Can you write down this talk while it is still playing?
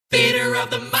of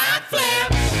the Mind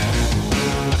Flip.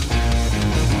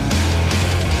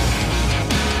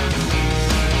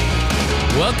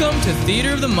 Welcome to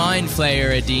Theatre of the Mind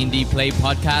Flayer, a D&D play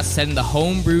podcast set in the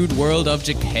homebrewed world of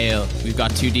Jekyll. We've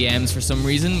got 2 DMs for some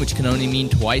reason, which can only mean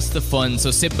twice the fun. So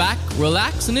sit back,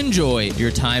 relax, and enjoy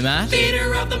your time at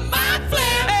Theatre of the Mind Flip.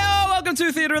 Welcome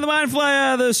to Theatre of the Mind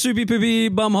Flayer, the soupy poopy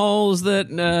bumholes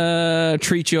that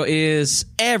treat your ears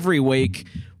every week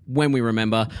when we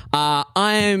remember.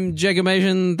 I'm Jacob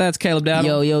Asian, that's Caleb Dowdle.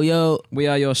 Yo, yo, yo. We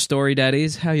are your story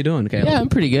daddies. How you doing, Caleb? Yeah, I'm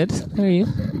pretty good. How are you?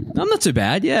 I'm not too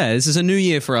bad, yeah. This is a new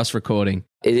year for us recording.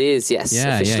 It is, yes.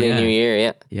 Yeah, Officially yeah. a new year,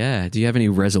 yeah. Yeah, do you have any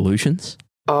resolutions?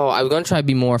 Oh, I'm going to try to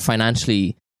be more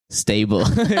financially stable. Is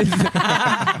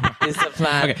the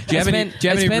plan. Okay, I spent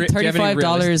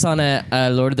 $35 on a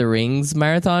Lord of the Rings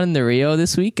marathon in the Rio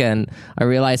this week, and I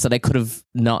realized that I could have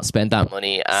not spent that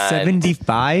money.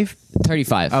 75?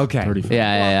 35. Okay. 35.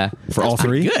 Yeah. For all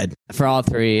three? Good. For all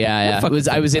three, yeah.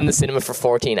 I was in the cinema for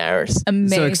 14 hours.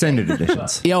 Amazing. So extended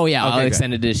editions. Oh, yeah, all Okay,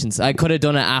 extended editions. I could have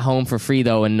done it at home for free,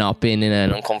 though, and not been in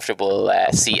an uncomfortable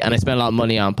seat. And I spent a lot of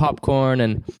money on popcorn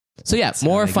and... So yeah,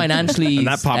 more financially. And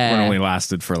that popcorn only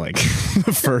lasted for like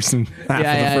the first and half of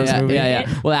the first movie.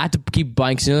 Yeah. Well, I had to keep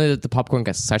buying because you know that the popcorn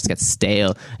starts to get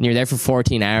stale, and you're there for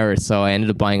 14 hours. So I ended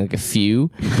up buying like a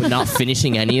few, but not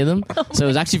finishing any of them. So it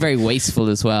was actually very wasteful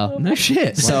as well. No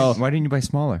shit. So Why didn't you buy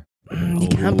smaller? you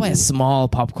can't buy a small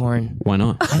popcorn. Why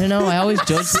not? I don't know. I always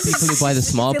judge the people who buy the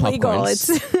small popcorns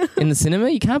in the cinema.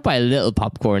 You can't buy a little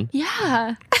popcorn.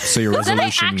 Yeah. So your Then I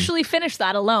resolution... actually finished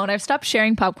that alone. I've stopped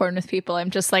sharing popcorn with people. I'm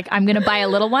just like, I'm going to buy a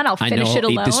little one. I'll I finish know, it I'll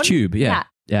alone. eat this tube, yeah.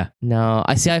 No,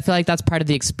 I feel like that's part of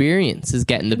the experience is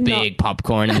getting the big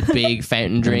popcorn and the big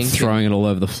fountain drink. Throwing it all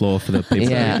over the floor for the people.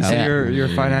 Yeah. So your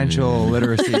financial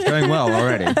literacy is going well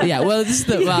already. Yeah, well,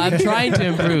 I'm trying to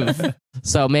improve.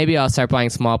 So maybe I'll start buying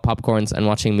small popcorns and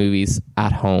watching movies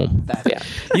at home. Yeah.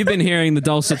 You've been hearing the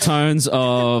dulcet tones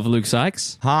of Luke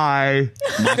Sykes, Hi.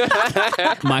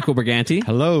 Michael Briganti,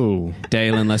 Hello.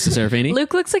 Dale and Lester Serafini,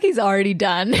 Luke looks like he's already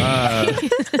done.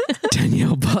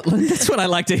 Danielle Butland. That's what I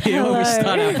like to hear when we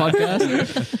start our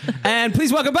podcast. And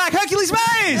please welcome back Hercules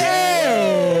Mays!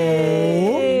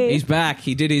 He's back.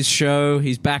 He did his show.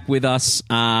 He's back with us.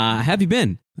 How have you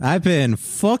been? I've been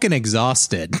fucking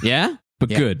exhausted. Yeah?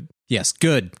 But Yeah. good. Yes,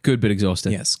 good. Good but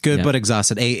exhausted. Yes, good Yeah. but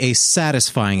exhausted. A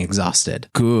satisfying exhausted.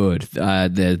 Good. They're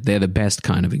the best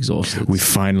kind of exhausted. We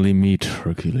finally meet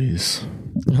Hercules.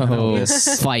 Oh,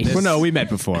 fight. Well, no, we met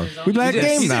before. We had a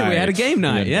game night. We had a game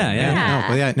night.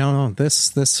 Yeah. No.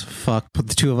 This fuck. Put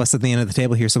the two of us at the end of the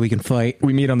table here so we can fight.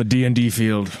 We meet on the D&D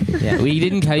field. Yeah, we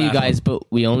didn't tell you guys, but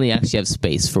we only actually have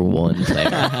space for one player.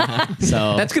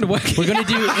 So That's going to work. we're going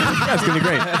to do... That's going to be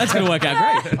great. That's going to work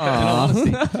out great.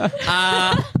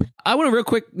 I want a real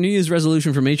quick New Year's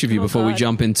resolution from each of you before we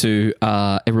jump into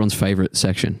everyone's favorite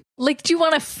section. Like, do you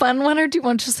want a fun one or do you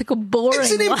want just like a boring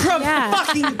It's an one? improv Yeah.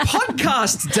 fucking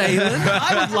podcast, Dalen.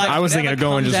 I would like. I was thinking of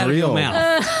going just real.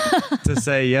 Yeah, To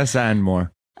say yes and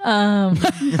more. all right,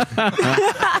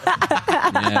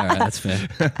 that's fair.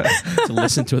 To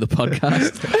listen to the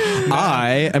podcast.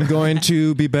 I am going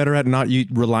to be better at not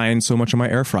relying so much on my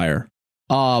air fryer.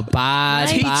 Oh, bad,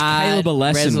 Teach bad Caleb a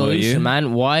lesson, will resolution, you?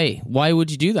 man. Why? Why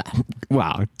would you do that?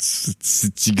 Wow,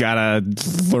 it's you gotta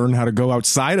learn how to go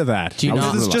outside of that. Do you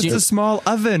not- It's just do you- a small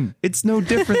oven. It's no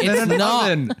different It's than an not.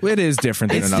 oven. It is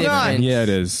different than It's an oven. different. Yeah, it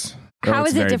is. How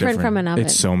It's is it very different from an oven?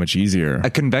 It's so much easier.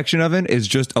 A convection oven is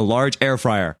just a large air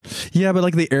fryer. Yeah, but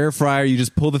like the air fryer, you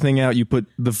just pull the thing out, you put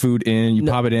the food in, you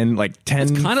pop it in like 10,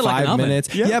 It's kinda like an 5 oven.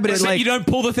 minutes. Yeah, but it's Except like... you don't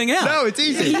pull the thing out. No, it's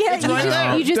easy.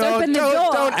 Yeah, you just open the door.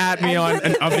 Don't at me on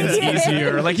an oven's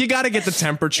easier. Like you got to get the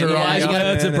temperature on. you the gotta-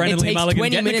 oven. to Brendan It Lee takes Mulligan. 20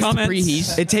 Get in the minutes to comments.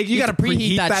 preheat. You got to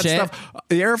preheat that shit. stuff.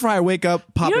 The air fryer, wake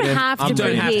up, pop You it don't in. have to I'm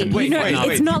done. preheat. Wait, You know, wait.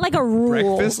 it's not like a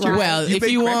rule. Breakfast? right? Well, if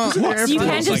you want, breakfast in the air You fryer?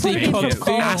 can't just put it in cooked for food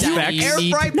cold. that you Air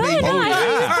need- fry No, plate. I All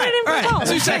put it in for right, cold.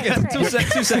 2 seconds.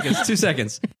 2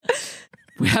 seconds.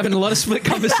 We're having a lot of split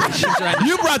conversations right now.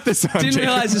 You brought this on, Didn't Jacob.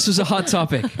 realize this was a hot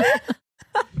topic.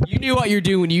 You knew what you're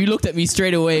doing. You looked at me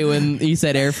straight away when he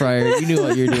said air fryer. You knew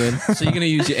what you're doing. So you're going to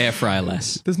use your air fryer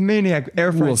less. This maniac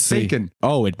air We'll fried see. bacon.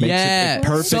 Oh, it makes Yeah, it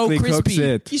perfectly so cooks crispy.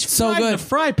 it. So Fried in good. a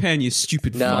fry pan, you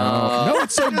stupid fuck. No,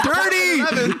 it's so dirty.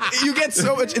 You get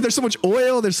so much. There's so much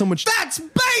oil. There's so much. That's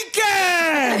bacon.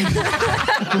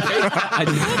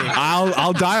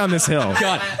 I'll die on this hill.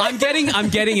 God, I'm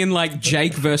getting in like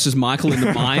Jake versus Michael in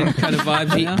the Mind kind of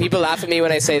vibes now. People laugh at me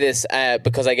when I say this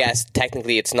because I guess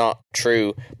technically it's not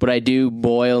true, but I do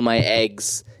boil my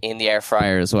eggs in the air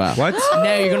fryer as well. What?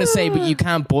 Now you're going to say, but you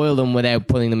can't boil them without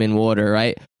putting them in water,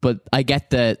 right? But I get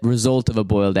the result of a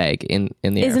boiled egg in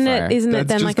the air fryer. Isn't it That's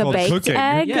then just like a called baked cooking.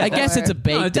 egg? Yeah, I guess it's a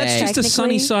baked No, that's egg. just a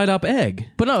sunny Technically. side up egg.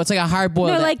 But no, it's like a hard boiled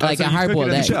No, egg. like- Like a So you hard cook it boiled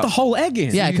in the egg. shell. The whole egg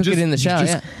in. Yeah, I You cook it just- in the you shell.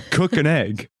 just Yeah. Cook an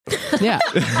egg. Yeah.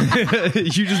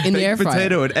 You just In the bake air fryer.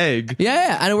 potato and egg.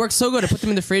 Yeah, and it works so good. I put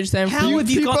them in the fridge then. How have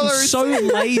you people gotten are so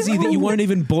lazy that you won't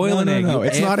even boil an egg? No, You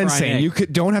it's air not fry an insane. egg. You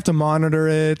don't have to monitor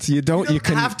it. You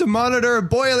can have to monitor a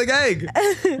boiling egg.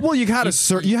 Well, you gotta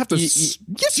you have to. Yes,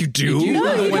 you do.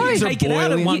 No, you when don't. you Take it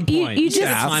out at one You point. just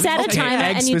Yeah. set a Okay, timer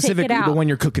egg and you take it specifically, out. but when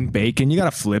you're cooking bacon, you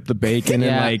gotta flip the bacon Yeah.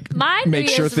 and like My make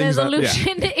New sure Year's things.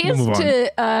 resolution We'll move is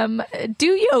on. to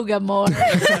do yoga more.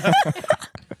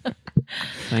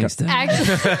 Thanks, Dan.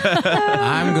 Actually,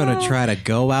 I'm gonna try to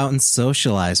go out and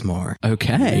socialize more.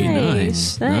 Okay,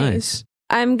 nice. Nice.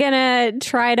 I'm gonna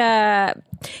try to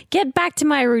get back to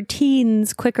my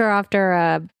routines quicker after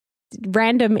a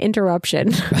random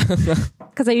interruption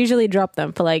because I usually drop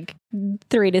them for like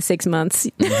 3 to 6 months.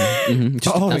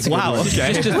 Wow.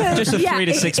 Okay. Just a Yeah, 3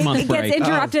 to 6 it month break. gets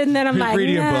interrupted, and then I'm like,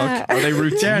 Reading a nah. book. Are they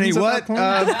routines? What?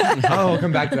 We'll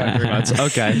come back to that in 3 months.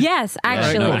 Okay. Yes,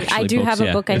 actually, no, I actually do books, have a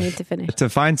yeah. book I need to finish. To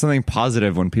find something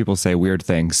positive when people say weird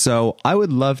things. So I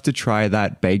would love to try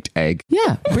that baked egg.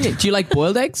 Yeah, brilliant. Do you like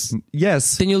boiled eggs?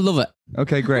 Yes. Then you'll love it.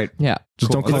 Okay, great. Yeah.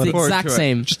 Just don't Cool. call It's it. the forward exact to it.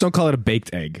 same. Just don't call it a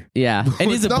baked egg. Yeah. It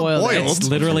is a not boiled egg. boiled. It's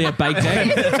literally a baked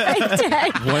egg. Baked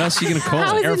egg. What else are you going to call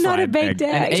How it? is it not a Air-fried baked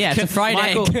egg. egg? Yeah, it's a fried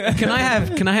Michael, egg. can I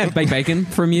have baked bacon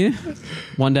from you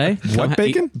one day? What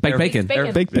bacon? Baked bacon.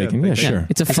 Bacon. Baked bacon. Yeah, sure.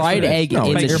 It's a fried egg No,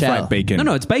 in like the shell. air-fried bacon.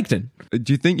 No, it's baked in.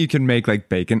 Do you think you can make like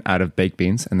bacon out of baked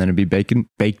beans and then it'd be bacon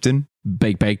baked in?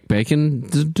 Baked bacon.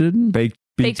 Baked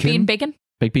baked bean bacon.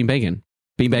 Baked bean bacon.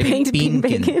 Bean bacon. Baked bean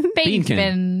bacon. Baked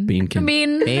Beankin. bean. Beankin.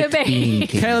 Bean. bacon.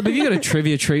 Caleb, have you got a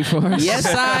trivia treat for us? Yes,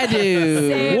 I do.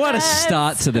 Save What a us.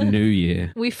 start to the new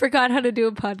year. We forgot how to do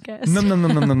a podcast. Num num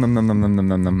num num num num num num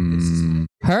num num.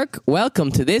 Herc,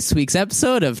 welcome to this week's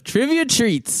episode of Trivia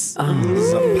Treats.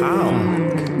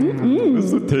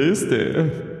 This is tasty.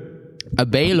 A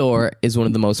Baelor is one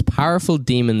of the most powerful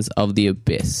demons of the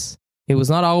Abyss. It was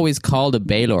not always called a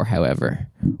Baelor, however.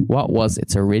 What was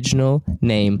its original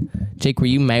name? Jake, were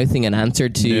you mouthing an answer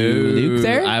to Luke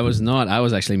there? I was not. I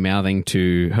was actually mouthing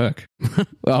to Herc.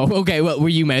 Oh, okay. Well, were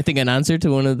you mouthing an answer to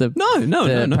one of the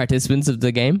No. participants of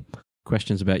the game?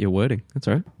 Questions about your wording. That's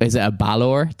all right. Is it a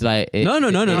Balor? Did I? No.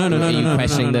 Are you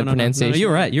questioning the pronunciation? No,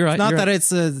 you're right. You're right. Not you're that right.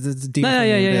 it's a deep No,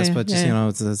 yeah, but just yeah.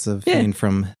 it's a fiend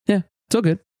from. Yeah, it's all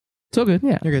good. It's all good.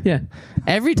 Yeah. You're good. Yeah.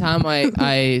 Every time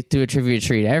I do a trivia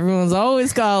treat, everyone's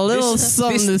always got a little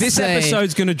something to This say.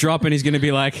 episode's going to drop and he's going to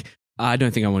be like, I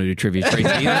don't think I want to do trivia treats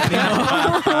either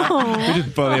anymore. We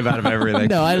just bully about everything.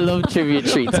 No, I love trivia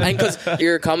treats. And because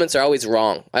your comments are always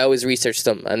wrong. I always research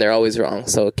them and they're always wrong.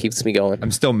 So it keeps me going.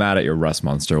 I'm still mad at your Rust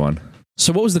Monster one.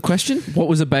 So what was the question? What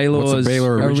was a Baelor's What's a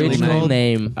Baelor Original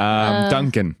name.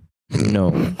 Duncan. No.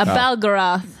 A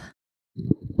Balgaroth.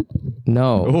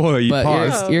 No. Oh, you but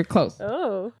paused. you're close.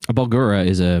 Oh. A Bulgura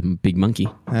is a big monkey.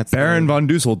 That's Baron von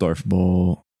Dusseldorf.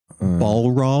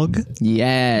 Balrog.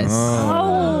 Yes.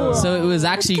 Oh. So it was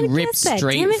actually gonna ripped guess that.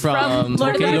 straight Damn it. from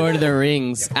From Lord of the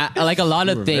Rings. Like a lot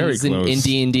of were very things in close.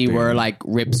 D&D were like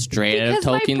ripped straight out of Because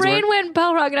my Tolkien's brain work. went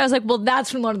Balrog, and I was like, well,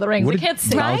 that's from Lord of the Rings. I can't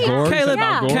say Right? Caleb,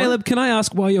 Yeah. Caleb, can I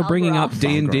ask why you're bringing up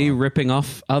D&D ripping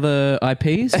off other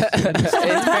IPs?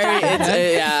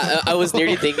 I was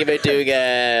nearly thinking about doing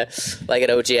an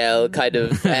OGL kind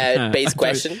of base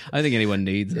question. I think anyone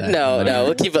needs that. No,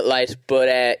 we'll keep it light.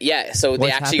 But yeah, so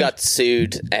they actually got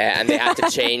sued and they had to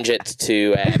change it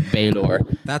to Baelor.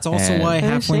 That's also why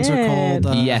halflings are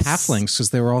called Yes. halflings, because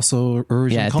they were also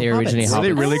originally Yeah, called they originally hobbits. Are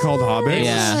they really called hobbits?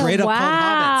 Yeah. Straight up Wow. called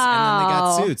hobbits, and then they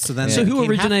got sued. So then So they who became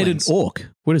originated halflings. Orc?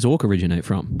 Where does Orc originate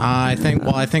from? I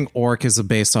think orc is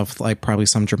based off like probably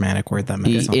some Germanic word that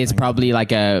meant something. It's probably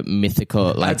like a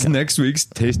mythical. Like That's next week's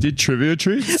tasty trivia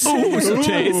treats. Oh, so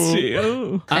tasty.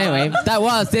 anyway, that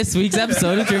was this week's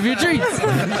episode of Trivia Treats.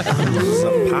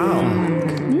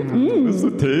 This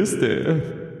is tasty.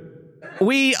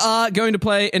 We are going to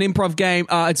play an improv game.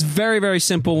 It's very, very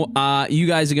simple. You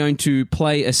guys are going to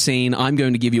play a scene. I'm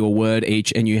going to give you a word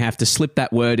each, and you have to slip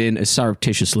that word in as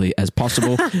surreptitiously as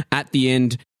possible. At the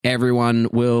end, everyone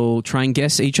will try and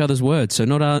guess each other's words. So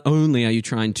not only are you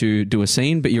trying to do a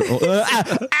scene, but you're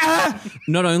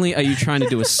not only are you trying to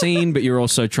do a scene, but you're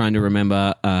also trying to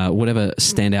remember whatever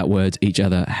standout words each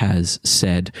other has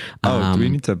said. Do we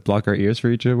need to block our ears for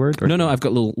each word? Or? No, I've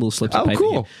got little slips of Oh, paper.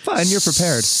 cool. Here. Fun. You're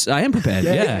prepared. I am prepared.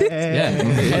 Yeah.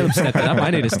 Caleb stepped it up.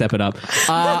 I need to step it up.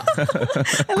 I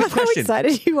love how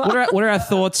excited you are. What are our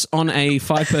thoughts on a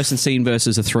 5-person scene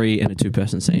versus a 3 and a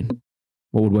 2-person scene?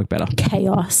 What would work better?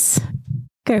 Chaos.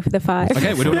 Go for the 5.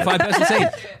 Okay, we're doing a 5-person scene.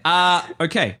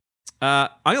 Okay. I'm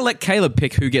going to let Caleb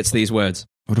pick who gets these words.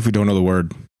 What if we don't know the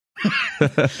word?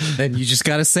 Then you just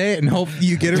got to say it and hope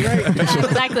you get it right. Yeah,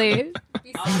 exactly.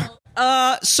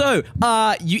 So,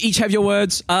 you each have your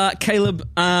words. Caleb,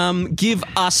 give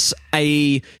us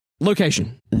a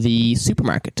location. The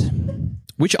supermarket.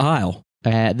 Which aisle?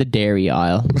 The dairy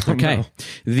aisle. Okay.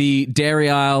 The dairy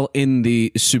aisle in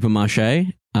the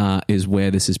supermarché is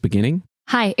where this is beginning.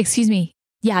 Hi, excuse me.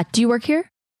 Yeah, do you work here?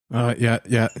 Yeah.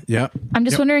 I'm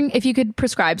just wondering if you could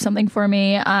prescribe something for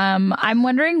me. I'm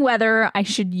wondering whether I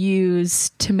should use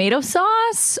tomato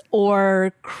sauce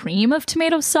or cream of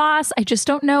tomato sauce. I just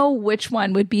don't know which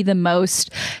one would be the most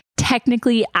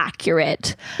technically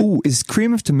accurate. Ooh, is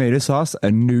cream of tomato sauce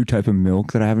a new type of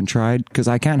milk that I haven't tried? Because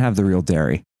I can't have the real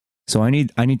dairy. So I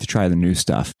need to try the new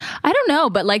stuff. I don't know,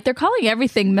 but like they're calling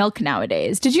everything milk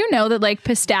nowadays. Did you know that like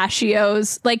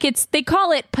pistachios, like they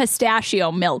call it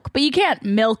pistachio milk, but you can't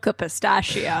milk a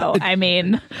pistachio. I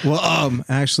mean, Well,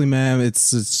 actually, ma'am,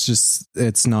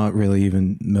 it's not really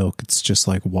even milk. It's just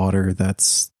like water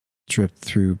that's dripped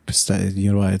through pistachio.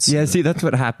 You know why it's See, that's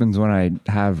what happens when I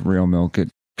have real milk. It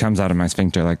comes out of my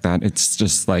sphincter like that. It's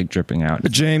just like dripping out.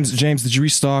 James, did you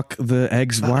restock the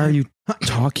eggs? Why are you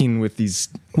talking with these?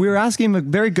 We were asking him a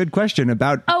very good question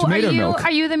about tomato milk.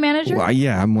 Are you the manager? Well,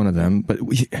 yeah, I'm one of them. But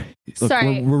look,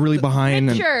 Sorry. we're really behind.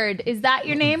 Richard, is that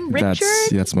your name? Richard?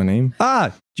 That's my name.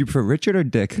 Do you prefer Richard or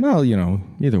Dick? Well,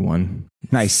 either one.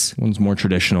 Nice. One's more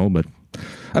traditional, but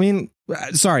I mean,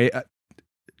 sorry.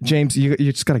 James, you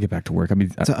just got to get back to work. I mean,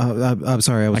 I'm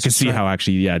sorry. I can see how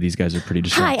actually, these guys are pretty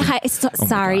distracted. Hi.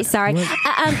 Sorry.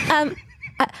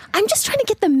 I'm just trying to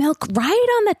get the milk right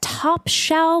on the top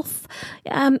shelf,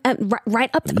 right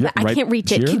up. I can't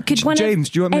reach it. Here? Could one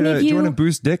James, do you want to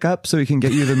boost Dick up so he can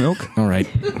get you the milk? All right.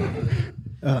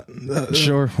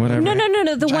 Sure, whatever. No.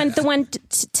 The one to the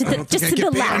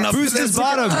left. Boost his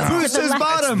bottom. Boost his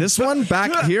bottom. This one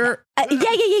back here.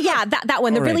 Yeah. That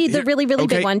one. The really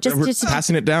big one. Just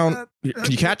passing it down.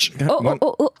 Can you catch? Oh, 1,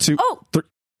 2, 3.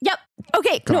 Yep.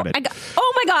 Okay. Got it.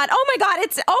 Oh my god.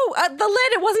 It's the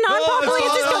lid. It wasn't on properly.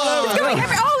 It's going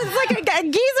everywhere. Oh, it's like a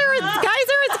geyser. It's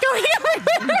geyser. It's going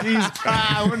everywhere.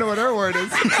 I wonder what her word is.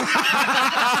 I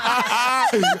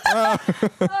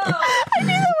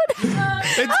knew that one.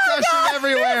 It's gushing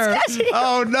everywhere.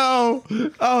 Oh no.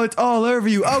 Oh, it's all over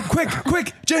you. Oh, quick,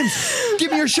 James, give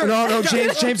me your shirt. No,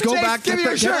 James, go back. Give me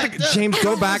your shirt. James,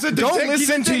 go back. Don't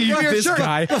listen to this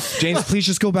guy. James, please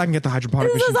just go back and get the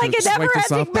hydroponic This is machine. like a Just wipe this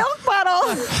never-ending up. milk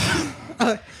bottle.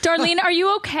 Darlene, are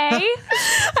you okay?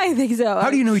 I think so.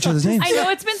 How do you know each other's names? I know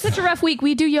it's been such a rough week.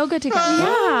 We do yoga together.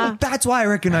 Yeah. That's why I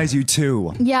recognize you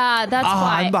too. Yeah, that's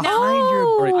why. I'm behind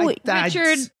Oh,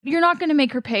 Richard, you're not going to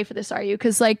make her pay for this, are you?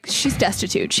 Because like she's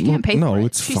destitute. She can't pay No, for it.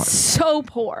 it's she's fine. so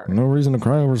poor. No reason to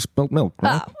cry over spilt milk.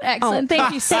 Right? Oh, excellent.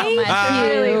 Thank you so thank much. you.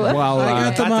 Really, Well,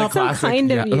 got them up. So kind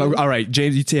of you. All right,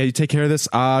 James, you take care of this.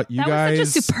 You that guys.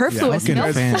 was such a superfluous Yeah,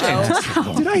 milk. fantastic.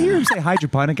 though. Did I hear him say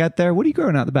hydroponic out there? What are you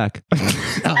growing out the back?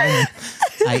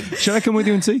 Should I come with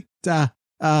you and see? You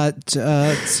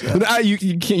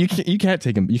can't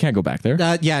take him. You can't go back there.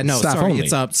 Yeah, no, Staff sorry. only.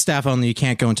 It's staff only. You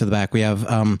can't go into the back. We have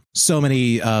so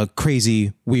many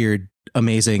crazy, weird,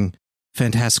 amazing,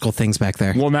 fantastical things back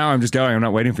there. Well, now I'm just going. I'm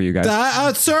not waiting for you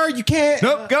guys. Sir, you can't.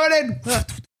 Nope, going in.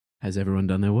 Has everyone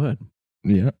done their word?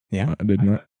 Yeah, I did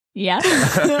not. Yeah.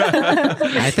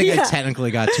 I think I technically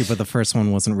got 2, but the first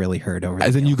one wasn't really heard over.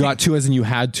 As in you got 2, as in you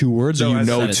had 2 words, or you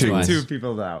know said it 2. twice. 2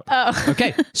 people out.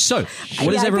 Okay, so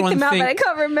what does I everyone picked them out, but I think?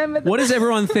 can't remember them. What does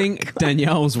everyone think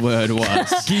Danielle's word was?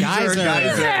 Geyser.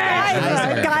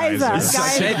 Geyser.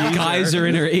 Said geyser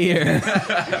in her ear.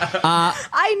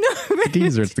 I know.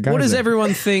 Geezer, it's the guy. What does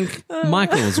everyone think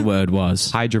Michael's word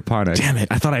was? Hydroponic. Damn it!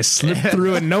 I thought I slipped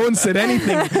through and no one said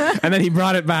anything, and then he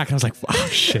brought it back. I was like, "Oh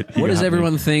shit!" What does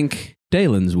everyone think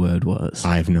Dalen's word was?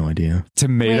 I have no idea.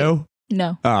 Tomato.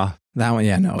 No. Ah, That one,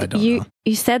 yeah, no, I don't know.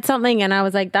 You said something, and I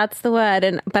was like, "That's the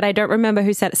word," but I don't remember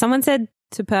who said it. Someone said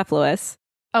superfluous.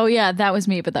 Oh yeah, that was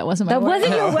me, but that wasn't my That word.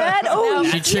 wasn't your word. Oh,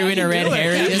 She threw in a red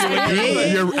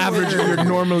herring. Your average, your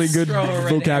normally good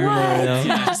vocabulary.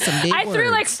 I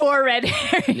threw like 4 red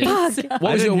herrings. What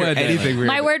was your word? Anything weird?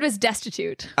 My word was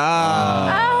destitute.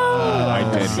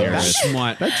 I did hear it.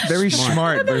 Smart. That's very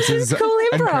smart versus cool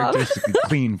improv. uncharacteristically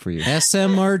clean for you.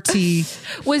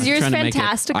 SMRT. Was yours trying to make it-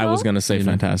 fantastical? I was gonna say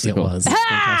fantastical. It was.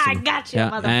 Ah, gotcha,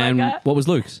 Yeah. And motherfucker. what was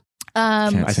Luke's?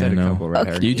 I said a no. couple red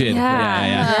herrings. You did.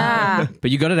 yeah. But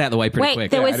you got it out of the way pretty Wait,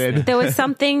 quick. there was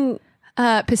something.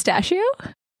 Pistachio?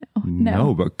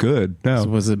 No, but good. So No,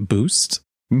 was it Boost?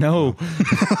 no,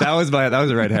 that was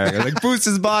a red herring. I was like, Boost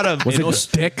is bottom. Was it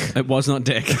just Dick? It was not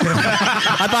Dick.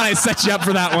 I thought I set you up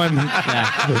for that one.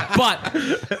 Yeah. But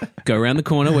go around the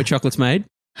corner where chocolate's made.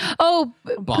 Oh,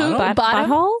 Bottom? poop, bottom?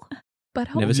 Butthole?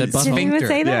 Butthole? Never said Did you butthole. even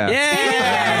say that?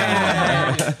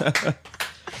 Yeah.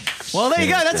 Well, there you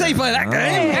go. That's how you play that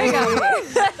game. There you go.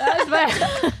 That was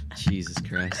my... Jesus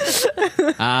Christ.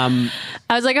 I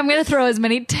was like, I'm going to throw as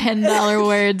many $10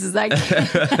 words as I can.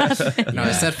 No,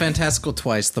 I said fantastical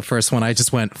twice. The first one, I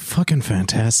just went fucking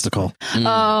fantastical.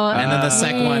 Oh, And then the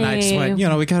second one, I just went,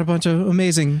 we got a bunch of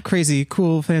amazing, crazy,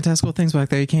 cool, fantastical things back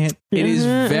there. You can't. It is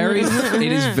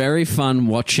very fun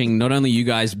watching not only you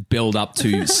guys build up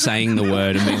to saying the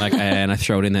word and being like, and I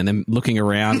throw it in there, and then looking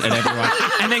around at everyone,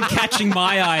 and then catching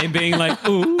my eye and being like,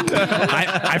 ooh.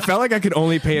 I felt like I could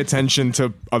only pay attention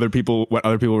to what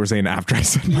other people were saying after I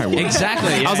said my word.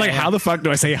 Exactly. I was like, how the fuck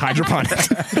do I say hydroponic?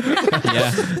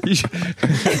 Yeah.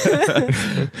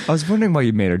 I was wondering why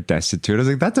you made her destitute. I was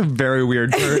like, that's a very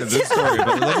weird turn of this story,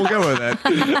 but we'll go with it.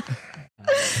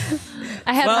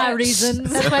 I have my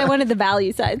reasons. That's why I wanted the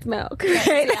value size milk.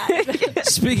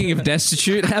 Speaking of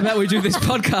destitute, how about we do this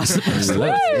podcast?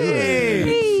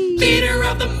 Leader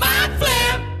of the Mind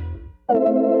Flip.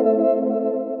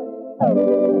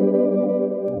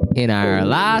 In our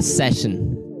last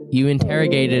session, you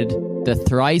interrogated the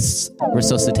thrice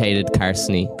resuscitated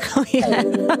Carsony,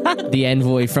 the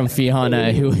envoy from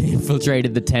Fiona who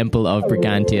infiltrated the temple of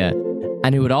Brigantia,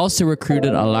 and who had also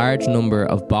recruited a large number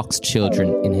of boxed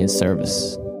children in his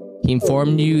service. He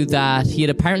informed you that he had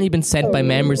apparently been sent by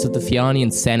members of the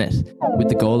Fionian Senate with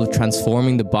the goal of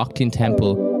transforming the Bactrian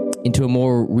temple into a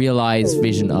more realized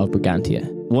vision of Brigantia,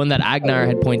 one that Agnar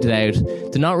had pointed out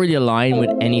did not really align with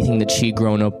anything that she'd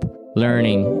grown up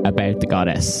learning about the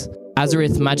goddess.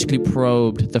 Azarith magically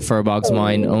probed the Furbog's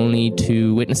mind only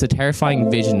to witness a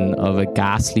terrifying vision of a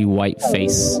ghastly white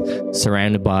face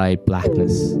surrounded by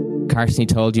blackness. Carsony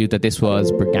told you that this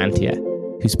was Brigantia,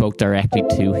 who spoke directly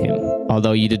to him,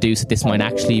 although you deduced that this might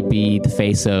actually be the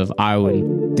face of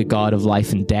Arwen, the god of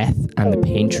life and death and the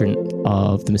patron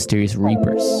of the mysterious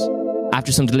Reapers.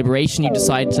 After some deliberation, you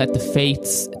decide to let the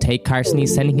fates take Carsony,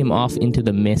 sending him off into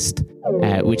the mist,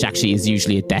 which actually is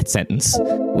usually a death sentence.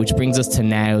 Which brings us to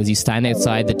now, as you stand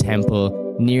outside the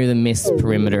temple, near the mist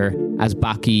perimeter, as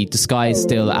Baki, disguised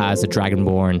still as a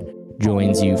Dragonborn,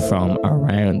 joins you from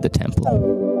around the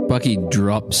temple. Bucky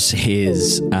drops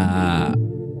his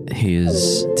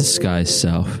disguised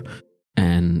self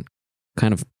and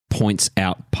kind of points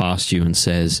out past you and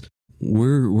says,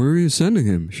 Where are you sending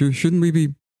him? Shouldn't we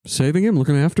be saving him,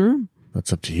 looking after him?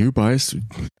 That's up to you, Bice.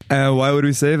 Why would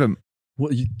we save him?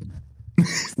 What?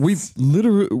 We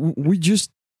just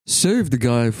saved the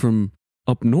guy from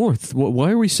up north.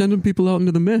 Why are we sending people out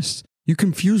into the mist? You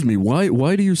confuse me.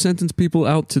 Why do you sentence people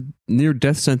out to near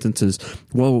death sentences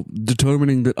while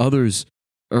determining that others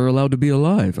are allowed to be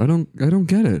alive? I don't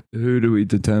get it. Who do we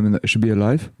determine that should be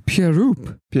alive?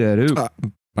 Pierre-Roup,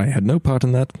 I had no part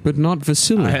in that. but not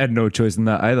Vasily. I had no choice in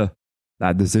that either.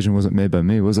 That decision wasn't made by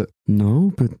me, was it?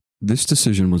 No, but this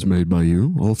decision was made by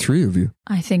you, all three of you.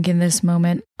 I think in this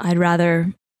moment, I'd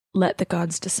rather let the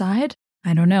gods decide.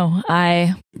 I don't know.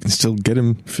 You can still get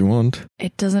him if you want.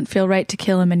 It doesn't feel right to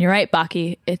kill him. And you're right,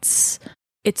 Baki. It's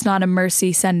not a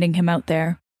mercy sending him out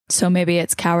there. So maybe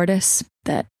it's cowardice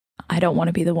that I don't want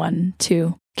to be the one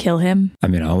to kill him. I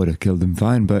mean, I would have killed him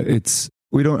fine, but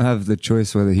we don't have the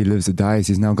choice whether he lives or dies.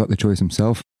 He's now got the choice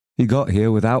himself. He got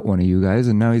here without one of you guys,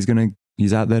 and now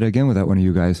he's out there again without one of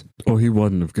you guys. Oh, he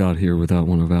wouldn't have got here without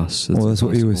one of us. That's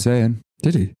what he was saying.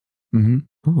 Did he? Mm-hmm.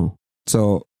 Oh.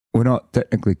 So we're not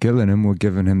technically killing him, we're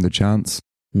giving him the chance.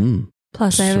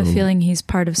 Plus, I have a So- feeling he's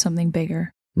part of something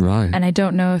bigger. Right. And I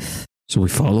don't know if... So we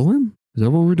follow him? Is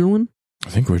that what we're doing? I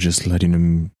think we're just letting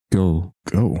him Go.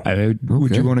 go.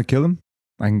 Would you want to kill him?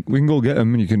 We can go get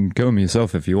him, and you can kill him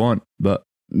yourself if you want, but...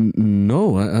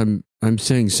 No, I'm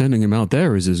saying sending him out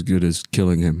there is as good as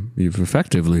killing him. You've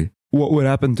effectively. What would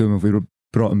happen to him if we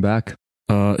brought him back?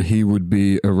 He would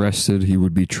be arrested, he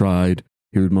would be tried,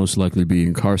 he would most likely be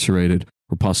incarcerated,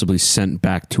 or possibly sent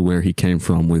back to where he came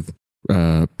from with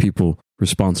people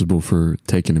responsible for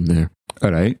taking him there.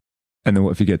 All right. And then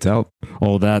what if he gets out?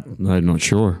 All that, I'm not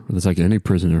sure. It's like any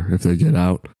prisoner. If they get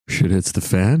out, shit hits the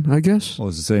fan, I guess. Well,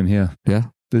 it's the same here. Yeah.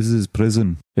 This is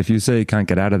prison. If you say he can't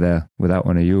get out of there without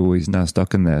one of you, he's now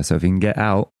stuck in there. So if he can get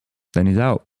out, then he's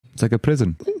out. It's like a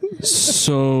prison.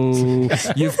 So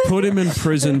you've put him in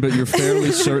prison, but you're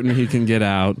fairly certain he can get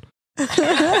out.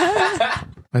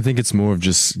 I think it's more of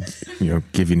just,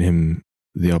 giving him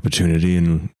the opportunity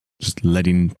and just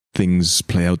letting things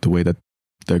play out the way that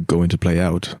they're going to play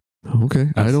out. Okay.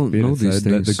 I don't know these things.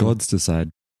 Let the gods decide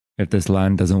if this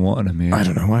land doesn't want him here. I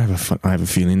don't know. I have a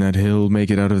feeling that he'll make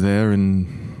it out of there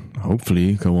and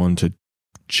hopefully go on to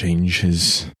change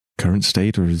his current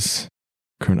state or his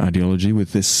current ideology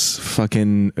with this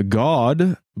fucking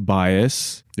god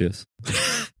bias. Yes.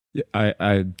 Yeah,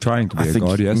 I'm trying to be a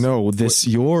god, yes. No,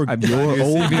 your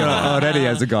old god. Already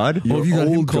as a god. Oh, you got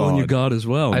him calling you god as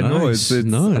well. I know, it's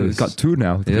nice. I've got two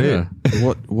now. Yeah.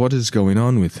 What is going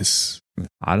on with this?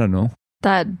 I don't know.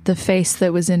 The face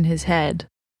that was in his head.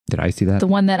 Did I see that? The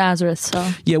one that Azareth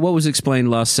saw. Yeah, what was explained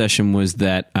last session was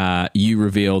that you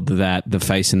revealed that the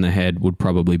face in the head would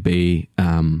probably be,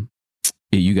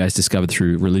 you guys discovered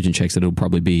through religion checks that it would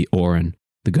probably be Orin,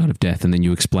 the god of death, and then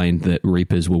you explained that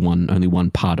Reapers were only one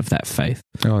part of that faith.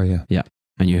 Oh, yeah. Yeah,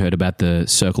 and you heard about the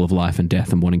circle of life and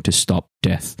death and wanting to stop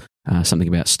death, something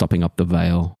about stopping up the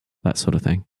veil, that sort of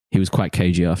thing. He was quite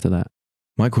cagey after that.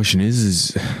 My question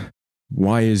is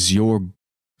why is your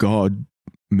god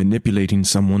manipulating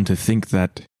someone to think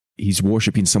that he's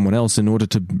worshipping someone else in order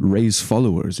to raise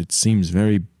followers? It seems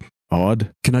very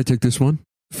odd. Can I take this one?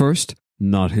 First,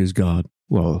 not his god.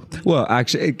 Well,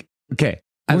 actually, okay.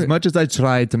 As much as I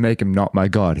tried to make him not my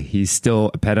god, he's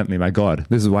still apparently my god.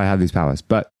 This is why I have these powers.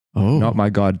 But not my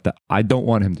god. I don't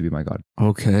want him to be my god.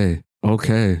 Okay.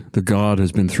 The god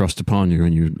has been thrust upon you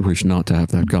and you wish not to have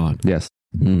that god. Yes.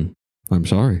 I'm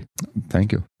sorry.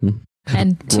 Thank you.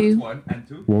 And two.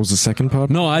 What was the second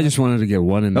part? No, I just wanted to get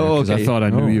one in there because I thought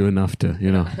I knew you enough to,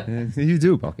 You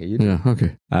do, okay. You do. Yeah,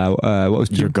 okay. What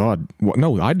was your god?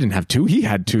 No, I didn't have two. He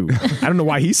had two. I don't know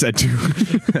why he said two.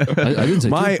 I didn't say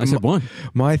two. I said one.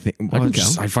 My thing.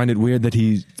 I find it weird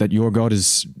that your god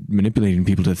is manipulating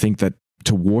people to think that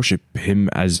to worship him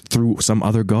as through some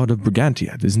other god of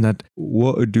Brigantia. Isn't that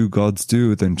what do gods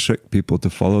do than trick people to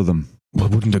follow them? Well,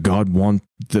 wouldn't a god want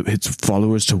its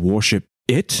followers to worship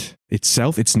it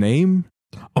itself, its name?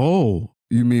 Oh,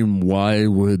 you mean why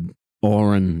would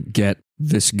Orin get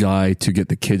this guy to get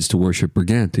the kids to worship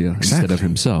Brigantia instead of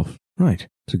himself? Right.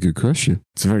 It's a good question.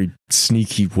 It's a very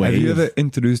sneaky way. Have you ever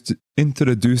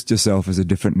introduced yourself as a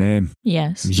different name?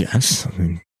 Yes. Yes.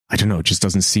 I don't know. It just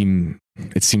doesn't seem...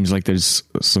 It seems like there's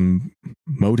some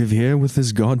motive here with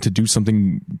this god to do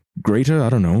something greater. I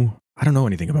don't know. I don't know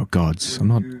anything about gods. I'm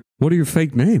not... What are your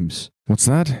fake names? What's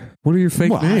that? What are your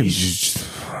fake names?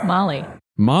 Molly.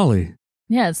 Molly.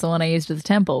 Yeah, it's the one I used at the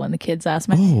temple when the kids asked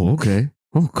me. Oh, okay.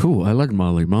 Oh, cool. I like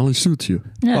Molly. Molly suits you.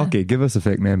 Yeah. Okay, give us a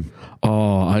fake name.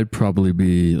 Oh, I'd probably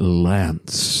be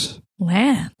Lance.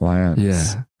 Lance.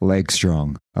 Yeah. Leg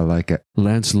strong. I like it.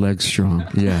 Lance Legstrong.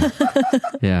 Yeah.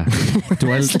 Yeah.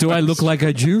 Do I look like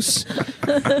I juice?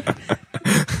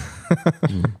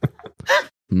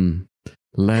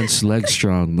 Lance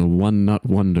Legstrong, the one nut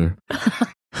wonder.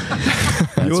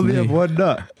 You only have one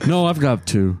nut. No, I've got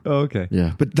two. Oh, okay.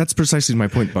 Yeah. But that's precisely my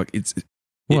point, Buck. It's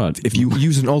what? If you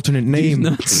use an alternate name.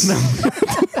 Nuts. No.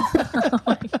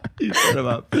 Shut him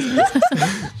up.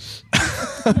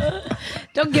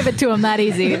 Don't give it to him that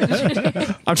easy.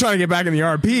 I'm trying to get back in the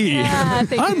RP. Yeah,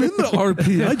 I'm in the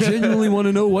RP. I genuinely want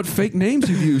to know what fake names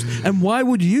you've used. And why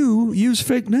would you use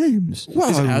fake names? Well,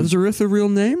 is Azareth a real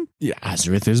name? Yeah,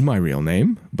 Azareth is my real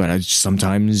name, but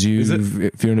sometimes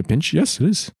if you're in a pinch, yes, it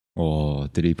is. Oh,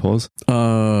 did he pause?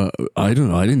 I don't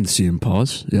know. I didn't see him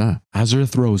pause. Yeah.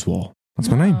 Azareth Rosewall. That's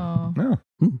my name. No.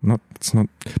 It's not.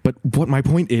 But what my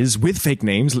point is with fake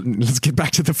names, let's get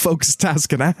back to the focus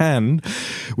task at hand.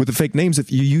 With the fake names,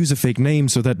 if you use a fake name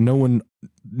so that no one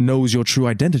knows your true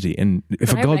identity, and if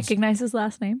Can a I god recognize his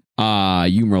last name?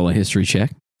 You can roll a history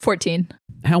check. 14.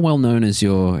 How well known is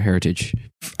your heritage?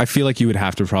 I feel like you would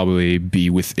have to probably be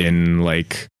within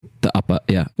like the upper,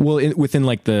 yeah. Well, within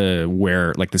like the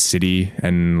city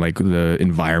and like the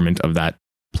environment of that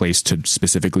place to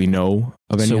specifically know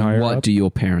of any higher. So what up. do your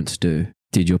parents do?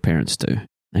 Did your parents do?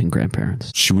 And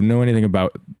grandparents? She wouldn't know anything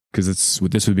about, because this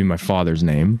would be my father's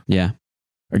name. Yeah.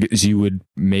 I guess you would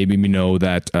maybe know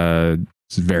that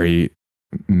it's very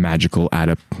magical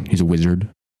adept. He's a wizard.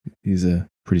 He's a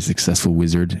pretty successful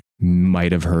wizard.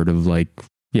 Might have heard of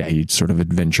he sort of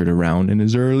adventured around in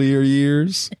his earlier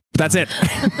years. But that's it.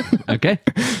 Okay.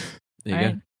 There you All go.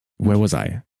 right. Where was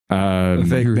I?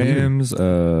 Fake You're here. names.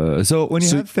 So when you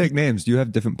have fake names, do you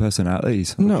have different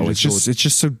personalities? No, it's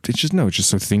just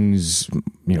so things,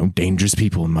 dangerous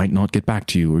people might not get back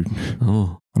to you. Or,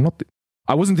 Oh,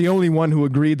 I wasn't the only one who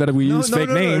agreed that we use fake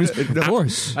names. of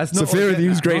course. That's not Sophia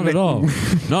used great Not at all.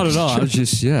 names. Not at all. I was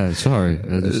just, sorry.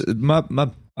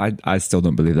 I still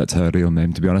don't believe that's her real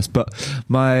name, to be honest. But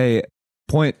my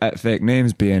point at fake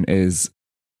names being is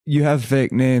you have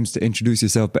fake names to introduce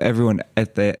yourself, but everyone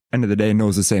at the end of the day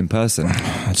knows the same person.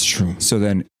 That's true. So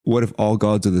then what if all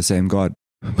gods are the same god?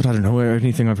 But I don't know,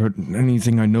 anything I've heard,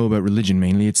 anything I know about religion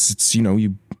mainly, it's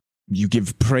you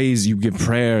give praise, you give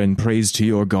prayer and praise to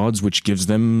your gods, which gives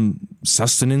them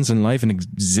sustenance and life and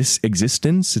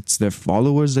existence. It's their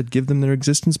followers that give them their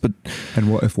existence. But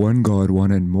And what if one god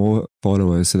wanted more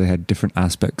followers so they had different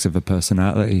aspects of a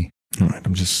personality? all right,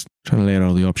 I'm just trying to lay out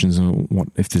all the options. And what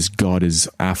if this god is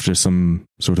after some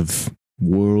sort of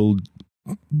world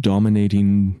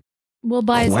dominating? We'll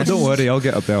buy Well, don't worry, I'll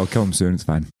get up there. I'll kill him soon. It's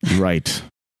fine. Right.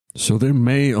 So there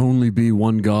may only be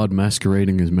one god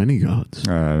masquerading as many gods.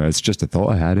 It's just a thought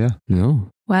I had, yeah. No,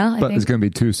 Well, I But there's think going to be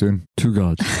two soon. two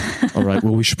gods. All right.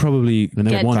 Well, we should probably And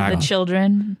then get one to god. the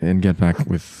children. and get back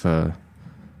with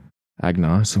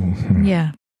Agnar. So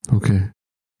Yeah. Okay.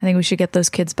 I think we should get those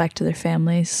kids back to their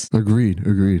families. Agreed.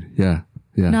 Yeah.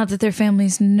 Not that their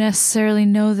families necessarily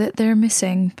know that they're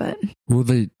missing, but Well,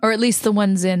 or at least the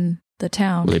ones in the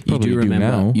town. Well, they You probably do remember.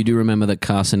 now. You do remember that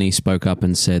Carsony spoke up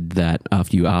and said that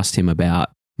after you asked him about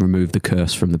remove the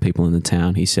curse from the people in the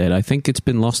town, he said, "I think it's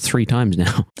been lost 3 times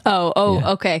now." Oh, Yeah.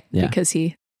 okay. Yeah. Because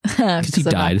he Because he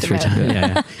I died knocked 3 him out. times.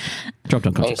 Yeah. Dropped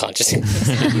unconscious.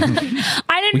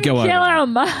 I didn't go kill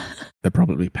over. him. They're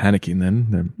probably panicking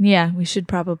then. Yeah, we should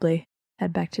probably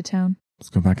head back to town. Let's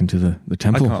go back into the I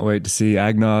temple. can't wait to see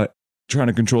Agnar trying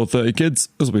to control 30 kids.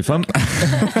 This will be fun.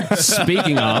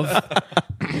 Speaking of,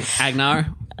 Agnar,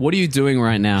 what are you doing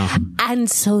right now? And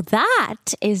so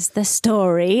that is the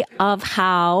story of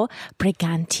how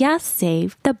Brigantia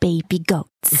saved the baby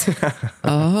goats.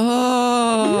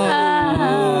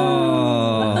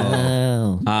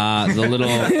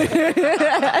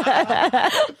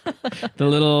 The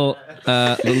little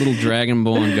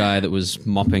dragonborn guy that was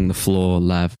mopping the floor,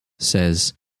 Lav,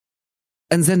 says,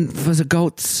 and then for the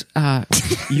goats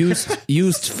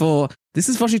used for. This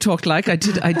is what you talked like. I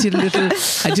did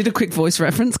a quick voice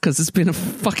reference because it's been a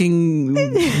fucking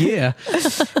year.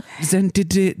 Then did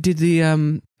the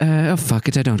oh fuck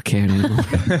it, I don't care anymore.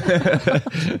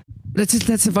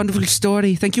 That's a wonderful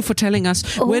story. Thank you for telling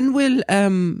us. Oh. When will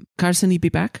Carsony be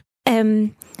back?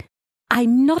 I'm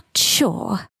not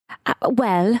sure.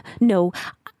 Well, no,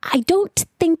 I don't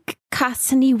think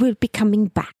Carsony will be coming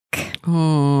back.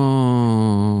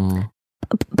 Oh.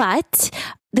 But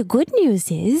the good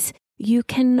news is you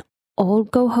can all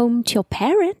go home to your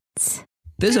parents.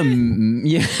 There's a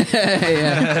yeah.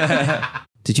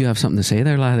 Did you have something to say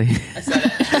there, laddie?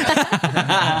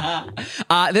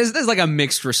 There's like a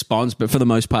mixed response, but for the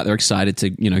most part, they're excited to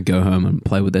go home and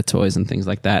play with their toys and things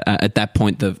like that. At that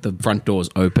point, the front doors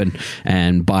open,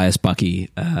 and Bias, Bucky,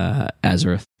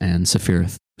 Azareth, and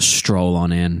Sephiroth stroll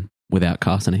on in without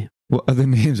Carsony. What other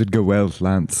names would go well with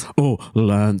Lance? Oh,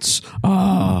 Lance.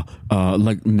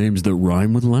 Like names that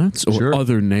rhyme with Lance, or Sure.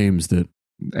 other names that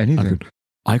Anything.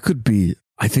 I could be.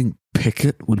 I think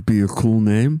Pickett would be a cool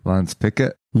name. Lance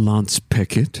Pickett. Lance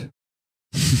Pickett.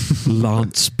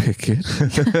 Lance Pickett.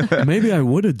 Maybe I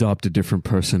would adopt a different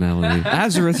personality.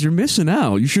 Azareth, you're missing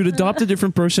out. You should adopt a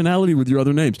different personality with your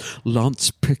other names. Lance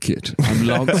Pickett. I'm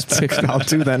Lance Pickett. I'll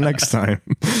do that next time.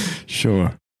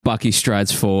 Sure. Bucky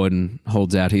strides forward and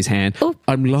holds out his hand.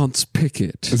 I'm Lance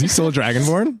Pickett. Is he still a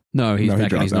dragonborn? No, he's No, he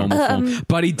back in his drops normal form.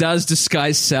 But he does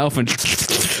disguise self, and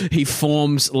he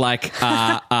forms like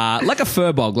a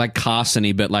furbog, like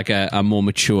Carsony, but like a more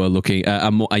mature looking,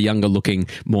 a younger looking,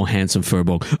 more handsome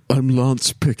furbog. I'm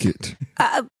Lance Pickett.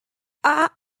 I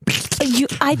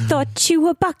thought you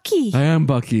were Bucky. I am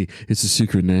Bucky. It's a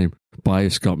secret name.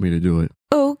 Bias got me to do it.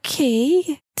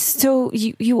 Okay. So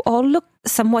you all look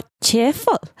somewhat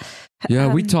cheerful. Yeah,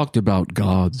 we talked about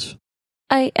gods.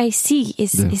 I see.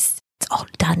 Is Yeah. it's all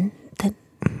done then?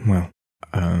 Well,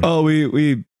 Oh,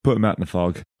 we put him out in the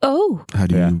fog. Oh. how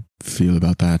do Yeah. you feel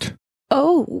about that?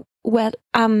 Oh. Well,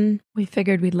 We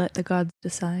figured we'd let the gods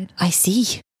decide. I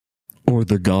see. Or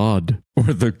the god. Or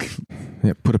the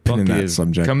Yeah, put a pin in Bucky that is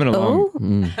subject. coming along.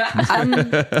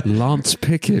 Oh, Lance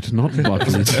Pickett, not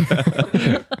Bucky.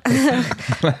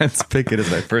 Lance Pickett is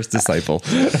my first disciple.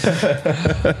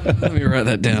 Let me write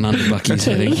that down under Bucky's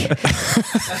heading.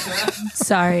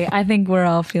 Sorry, I think we're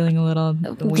all feeling a little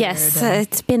weird. yes,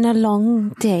 it's been a long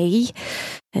day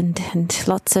and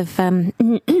lots of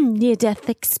near-death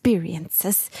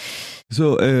experiences.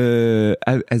 So,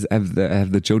 have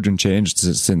the children changed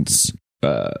since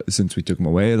we took them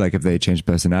away? Like, have they changed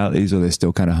personalities, or are they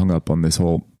still kind of hung up on this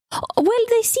whole? Well,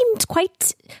 they seemed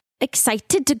quite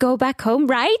excited to go back home,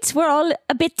 right? We're all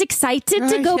a bit excited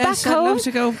to go back I'd home. love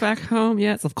to go back home.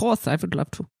 Yes, of course, I would love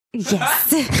to.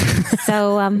 Yes.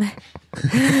 So,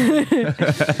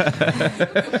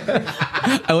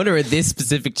 I wonder where this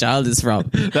specific child is from.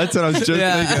 That's what I was just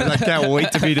thinking. I can't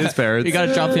wait to meet his parents. You got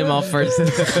to drop him off first.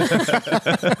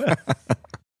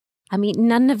 I mean,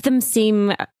 none of them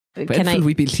seem. When will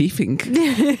we be leaving?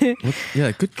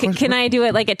 Yeah, good question. Can I do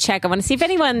it like a check? I want to see if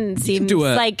anyone seems do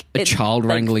a like child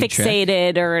wrangling check.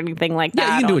 fixated or anything like that.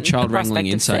 Yeah, you can do a on child the wrangling prospect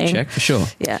of insight saying- check for sure.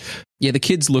 Yeah. Yeah, the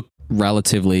kids look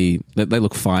relatively. They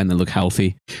look fine. They look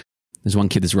healthy. There's one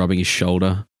kid that's rubbing his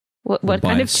shoulder. What by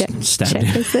kind a of check stab.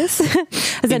 is this?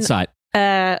 As in, Insight.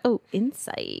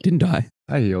 Insight. Didn't die.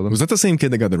 I healed him. Was that the same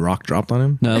kid that got the rock dropped on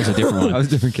him? No, that was a different I one. was a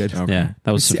different kid. Yeah,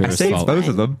 that was I Saphira's saved fault. both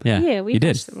of them. Yeah, we you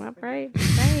did. patched them up, right?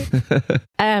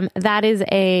 That is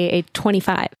a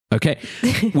 25. Okay.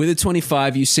 With a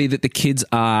 25, you see that the kids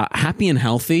are happy and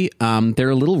healthy. They're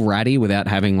a little ratty without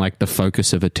having like the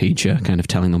focus of a teacher kind of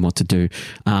telling them what to do.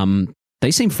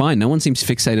 They seem fine. No one seems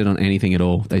fixated on anything at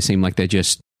all. They seem like they're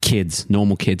just kids,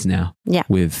 normal kids now. Yeah.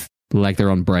 With like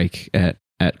they're on break at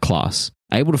class.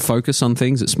 Able to focus on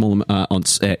things at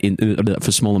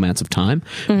for small amounts of time,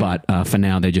 but for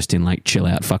now they're just in like chill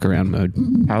out, fuck around mode.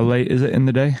 How late is it in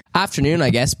the day? Afternoon, I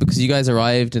guess, because you guys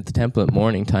arrived at the temple at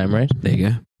morning time, right? There you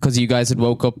go. Because you guys had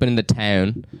woke up in the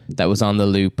town that was on the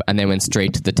loop and then went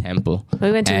straight to the temple.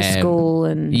 We went to a school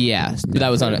and Yeah, that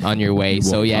was on your way.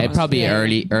 So yeah, it'd probably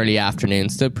Yeah. early afternoon.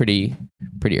 Still pretty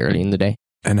early in the day.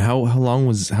 And how long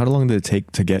did it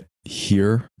take to get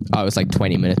here? Oh, it was like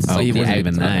 20 minutes. It's Oh, like it the wasn't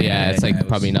even that. Yeah, it's like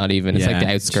probably not even. It's like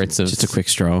the outskirts of just a quick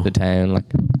stroll. the town. Like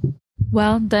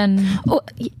Well, then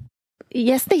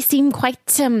yes, they seem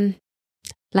quite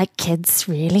like kids,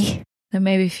 really.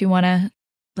 maybe if you want to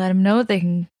let them know, they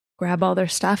can grab all their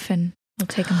stuff and we'll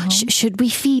take them home. Should we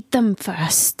feed them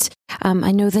first?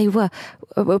 I know they were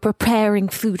preparing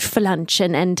food for lunch,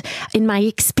 and in my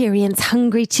experience,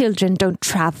 hungry children don't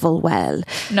travel well.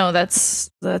 No, that's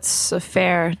a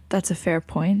fair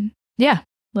point. Yeah,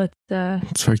 let's.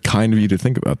 It's very kind of you to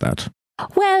think about that.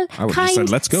 Well, I would have kind said,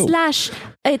 "Let's go."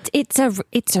 / it's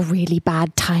a really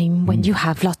bad time when you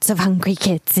have lots of hungry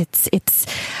kids. It's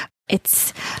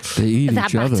They eat that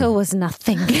each other. battle was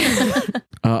nothing.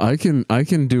 I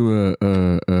can do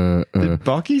a Did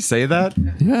Bucky say that?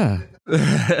 yeah.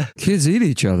 Kids eat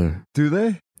each other. Do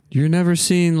they? You're never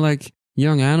seen like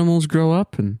young animals grow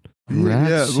up and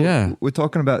rats. Yeah, We're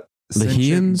talking about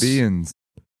Lahians? sentient beings.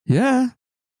 yeah.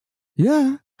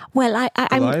 Well, I've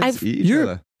Goliaths eat each You're-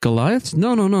 other. Goliaths?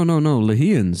 No.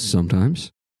 Lahians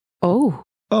sometimes. oh.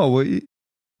 Oh,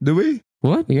 do we?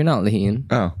 What? you're not Lehian.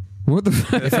 Oh. What the?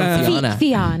 Fiona.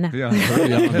 Fiona. Yeah.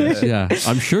 Yeah,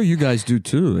 I'm sure you guys do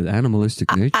too.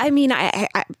 Animalistic nature. I mean,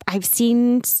 I've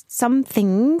seen some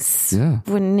things Yeah.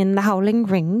 when in the Howling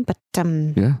Ring, but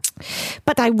Yeah.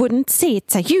 but I wouldn't say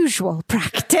it's a usual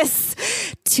practice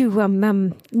to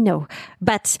no.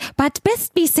 But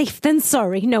best be safe than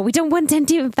sorry. No, we don't want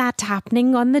any of that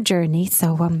happening on the journey.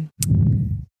 So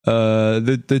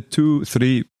The 2,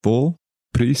 3, 4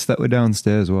 priests that were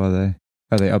downstairs, what are they?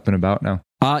 Are they up and about now?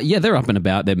 Yeah, they're up and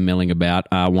about. They're milling about.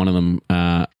 One of them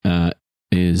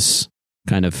is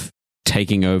kind of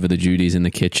taking over the duties in the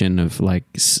kitchen of like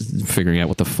figuring out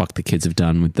what the fuck the kids have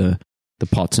done with the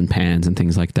pots and pans and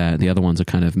things like that. The other ones are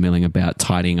kind of milling about,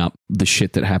 tidying up the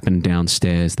shit that happened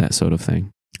downstairs, that sort of thing.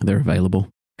 They're available.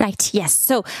 right, yes.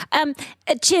 So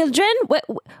children,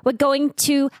 we're going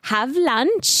to have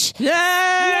lunch.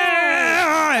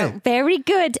 Yeah. Very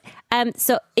good.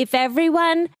 So if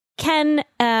everyone can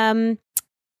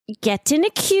get in a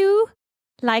queue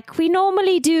like we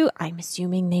normally do, I'm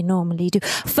assuming they normally do,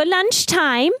 for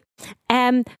lunchtime,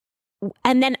 and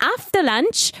then after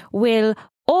lunch, we'll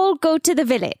all go to the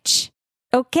village.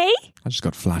 Okay? I just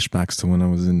got flashbacks to when I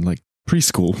was in like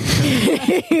preschool.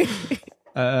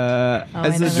 As I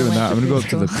they're never doing went that, to I'm going to go up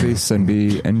to the preschool. priests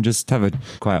and just have a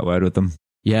quiet word with them.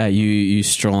 Yeah, you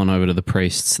stroll on over to the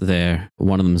priests there.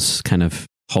 One of them's kind of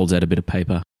holds out a bit of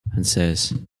paper and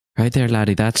says, "Right there,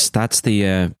 laddie, that's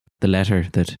the letter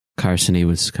that Carsony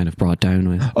was kind of brought down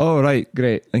with. Oh, right.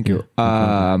 Great. Thank you.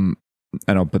 And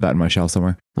I'll put that in my shell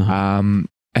somewhere. I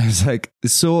was like,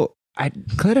 so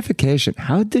clarification.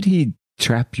 How did he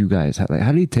trap you guys? How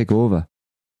did he take over?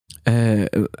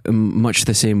 Much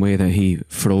the same way that he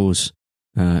froze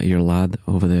your lad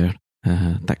over there.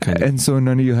 That kind of. And so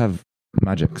none of you have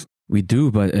magics? We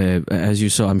do, but as you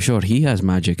saw, I'm sure he has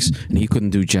magics, and he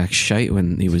couldn't do jack shite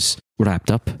when he was wrapped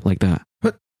up like that.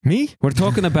 What? Me? We're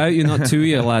talking about you, not to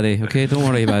you, laddie. Okay, don't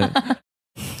worry about it.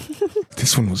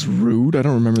 This one was rude. I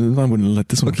don't remember. I wouldn't let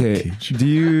this one. Okay. Do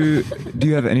you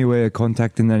have any way of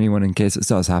contacting anyone in case it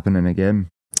starts happening again?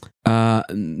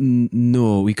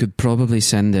 No. We could probably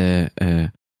send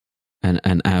an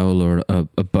owl or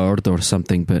a bird or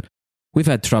something, but we've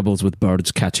had troubles with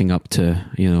birds catching up to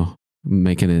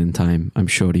making it in time. I'm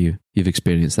sure you've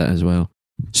experienced that as well.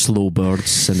 Slow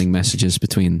birds sending messages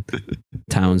between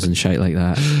towns and shit like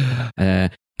that.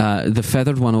 The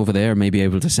feathered one over there may be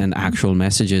able to send actual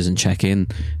messages and check in.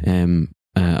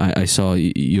 I saw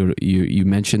you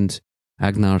mentioned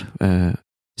Agnar,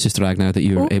 Sister Agnar, that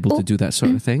you're able to do that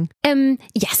sort of thing.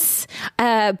 Yes,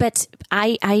 but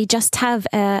I just have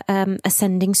a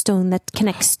sending stone that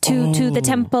connects to the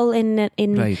temple in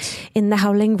the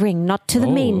Howling Ring, not to the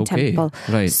main temple.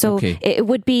 Right. So it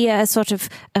would be a sort of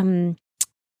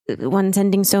one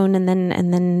sending stone, and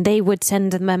then they would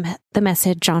send the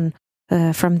message on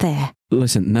from there.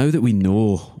 Listen, now that we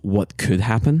know what could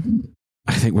happen,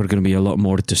 I think we're going to be a lot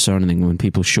more discerning when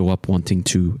people show up wanting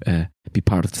to be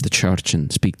part of the church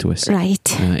and speak to us.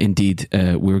 Right. Indeed,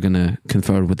 we're going to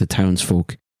confer with the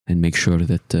townsfolk and make sure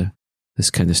that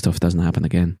this kind of stuff doesn't happen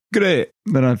again. Great.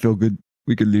 Then I feel good.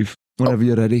 We can leave whenever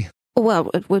you're ready. Well,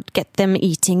 we'll get them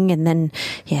eating, and then,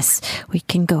 yes, we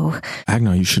can go.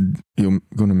 Agnar, you're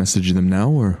going to message them now,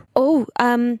 or? Oh,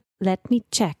 let me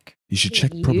check. You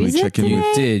should probably check in.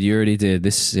 You already did.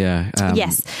 This,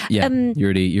 yes. Yeah, you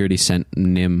already sent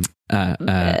Nim, not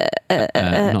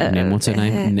Nim, what's her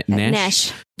name?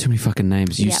 Nesh. Too many fucking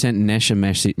names. You sent Nesh a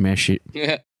message. You sent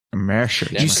Nesh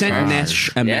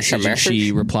a message, and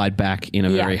she replied back in a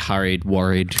very hurried,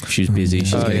 worried. She's busy.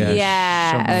 She's urgent.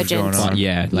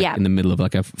 In the middle of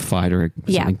like a fight or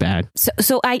something bad.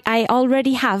 So I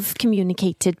already have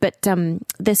communicated, but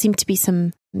there seem to be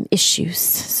some issues.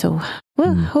 So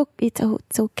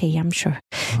it's okay, I'm sure.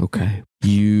 Okay.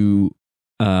 You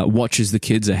watch as the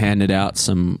kids are handed out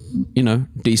some,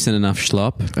 decent enough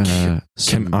schlop.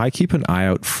 Can I keep an eye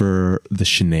out for the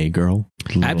Shanae girl?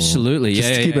 Absolutely,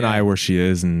 just keep an eye where she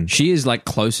is, and she is like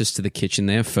closest to the kitchen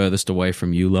there, furthest away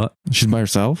from you lot. She's by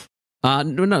herself.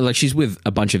 No, like she's with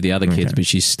a bunch of the other kids, but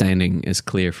she's standing as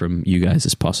clear from you guys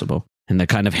as possible. And they're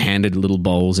kind of handed little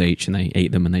bowls each, and they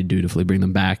eat them, and they dutifully bring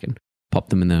them back and pop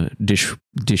them in the dish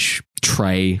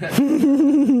tray.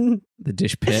 The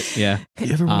dish pit, yeah.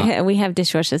 We have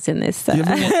dishwashers in this.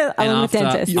 Along with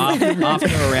dentists.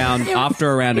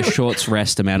 After around a short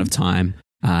rest amount of time,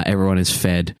 everyone is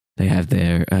fed. They have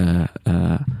their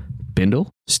bindle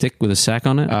stick with a sack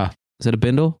on it. Is it a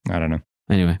bindle? I don't know.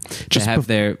 Anyway, just have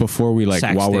their before we while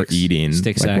sticks, we're eating,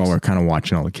 while we're kind of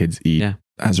watching all the kids eat. Yeah.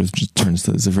 Azra just turns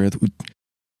to Zephyr. Would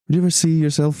you ever see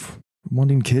yourself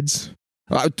wanting kids?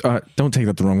 Don't take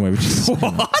that the wrong way.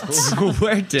 What?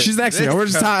 Where did she's next to me? We're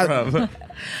just talking.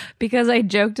 Because I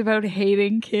joked about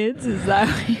hating kids. Is that?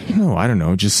 No, I don't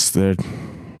know. Just I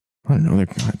don't know. I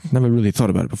never really thought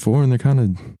about it before, and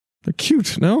they're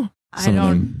cute. No,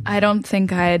 I don't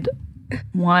think I'd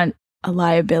want a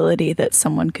liability that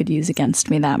someone could use against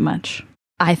me that much.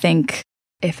 I think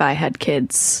if I had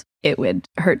kids, it would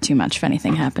hurt too much if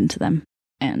anything happened to them,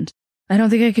 and I don't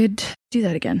think I could do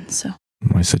that again. So.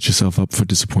 Why set yourself up for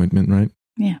disappointment, right?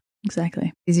 Yeah,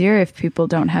 exactly. Easier if people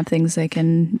don't have things they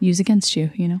can use against you,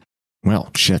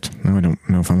 Well, shit. Now I don't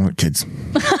know if I want kids.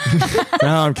 No,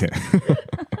 I'm kidding.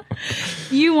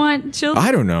 You want children?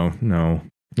 I don't know. No,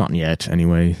 not yet.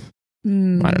 Anyway, I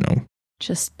don't know.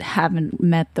 Just haven't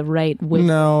met the right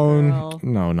girl.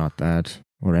 No, not that.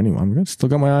 Or anyone. I've still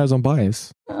got my eyes on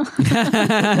Bias. Bias.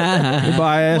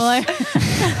 Well,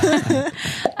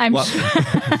 I'm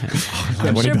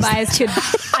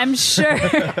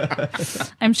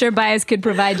sure Bias could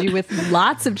provide you with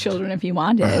lots of children if you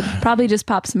wanted. Probably just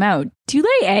pops them out. Do you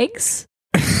lay eggs?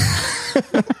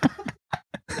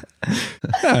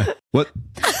 What?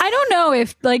 I don't know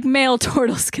if male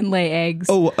turtles can lay eggs.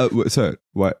 Oh, sorry.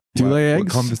 What? Do you lay eggs?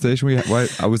 What conversation we had? Why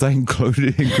was I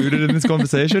included in this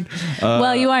conversation?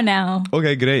 Well, you are now.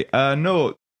 Okay, great.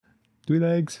 No. Do we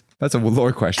lay eggs? That's a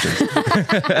lore question.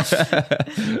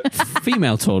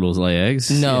 Female turtles lay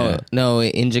eggs. No,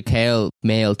 in Jacail,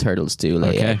 male turtles do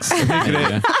lay eggs. There you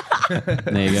go.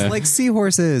 There you go. Like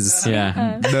seahorses.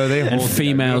 Yeah. No, they And hold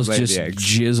females they don't lay just the eggs.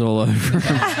 jizz all over.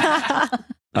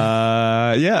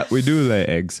 Yeah, we do lay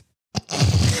eggs.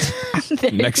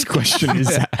 Next question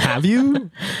is: have you?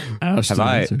 Have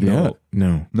I? No.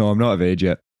 No. No, I'm not of age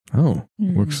yet. Oh,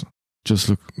 works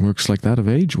like that of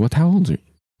age. How old are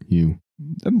you?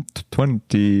 I'm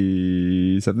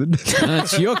 20-something.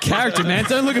 That's your character, man.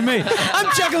 Don't look at me.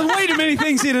 I'm juggling way too many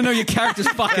things here to know your character's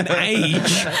fucking age.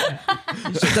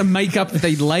 Just to make up that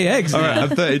they lay eggs. All now. right,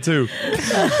 I'm 32.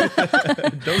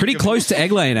 Pretty close to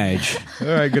egg laying age. All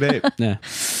right, good ape. Yeah.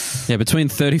 Yeah, between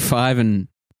 35 and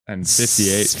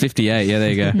 58. 58. Yeah,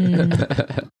 there you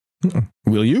go.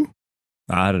 Will you?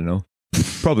 I don't know.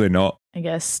 Probably not. I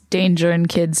guess danger and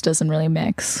kids doesn't really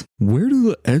mix. Where do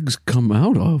the eggs come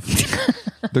out of?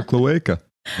 The cloaca.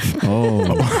 Oh.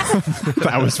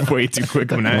 That was way too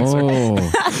quick of an answer.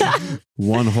 Oh.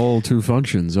 One hole, two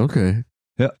functions. Okay.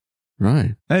 Yeah.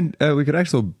 Right. And we could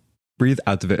actually breathe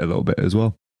out of it a little bit as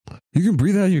well. You can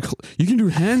breathe out your... you can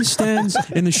do handstands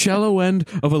in the shallow end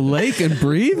of a lake and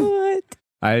breathe? What?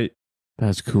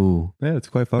 That's cool. Yeah, it's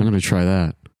quite I'm fun. going to try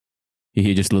that. You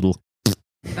hear just little.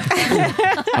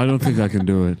 I don't think I can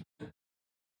do it.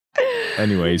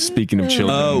 Anyway, speaking of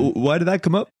children, Why did that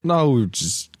come up? no, we were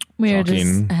just We were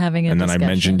talking, just having a and then I discussion.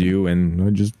 mentioned you, and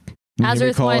I just Azareth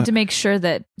recall wanted to make sure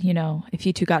that, if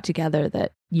you two got together,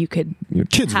 that you could your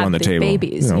kids have were on the big table.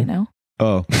 babies,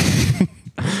 Oh.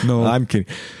 No. I'm kidding.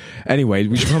 Anyway,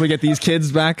 we should probably get these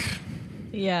kids back.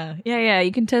 Yeah.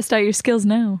 You can test out your skills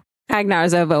now.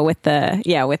 Agnar's over with the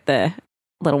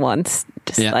little ones.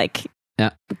 Just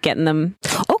getting them.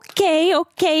 Okay.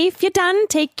 If you're done,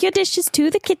 take your dishes to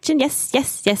the kitchen. Yes.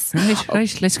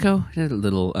 Right, let's go. A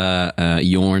little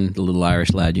Yorn, the little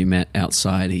Irish lad you met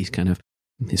outside. He's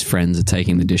his friends are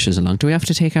taking the dishes along. Do we have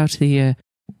to take out the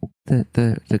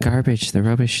garbage, the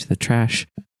rubbish, the trash?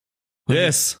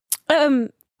 Yes.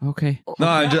 Okay. No,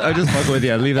 I just fuck with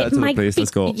you. Leave that It to the might police. be-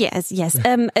 Let's go. Yes.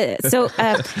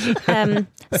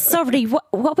 Sorry.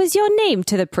 What was your name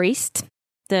to the priest?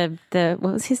 The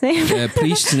what was his name? The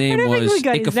priest's name I don't think was we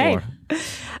got his Ikafor.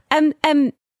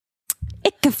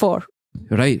 Ikafor.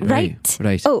 Right.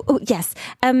 Oh, yes.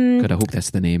 God, I hope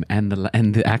that's the name and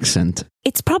the accent.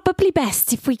 It's probably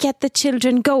best if we get the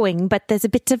children going, but there's a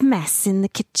bit of mess in the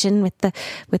kitchen with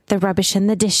the rubbish and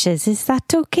the dishes. Is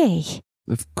that okay?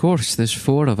 Of course, there's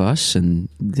 4 of us, and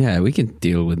yeah, we can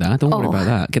deal with that. Don't worry about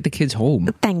that. Get the kids home.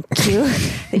 Thank you.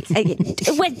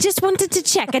 Just wanted to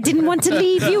check. I didn't want to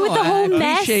leave you with the whole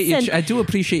mess. I do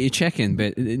appreciate you checking,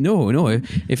 but no.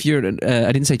 If you're,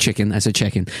 I didn't say chicken. I said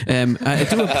checking. I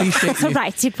do appreciate. That's all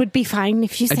right. It would be fine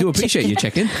if you said I do appreciate you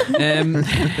checking. But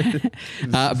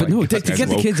no, get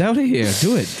the kids out of here.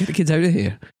 Do it. Get the kids out of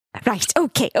here. Right.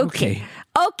 Okay,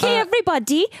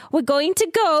 everybody. We're going to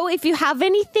go. If you have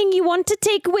anything you want to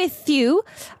take with you,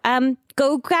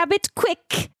 go grab it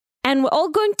quick. And we're all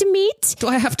going to meet. Do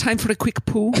I have time for a quick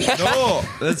poo? No,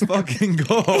 let's fucking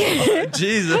go.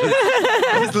 Jesus.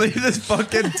 Let's leave this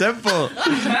fucking temple.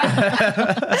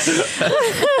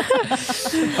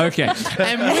 Okay.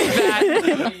 And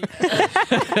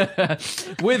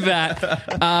with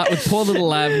poor little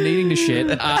Lav needing to shit,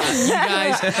 you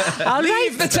guys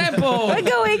leave the temple. We're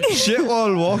going. Shit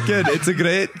while walking. It's a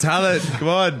great talent. Come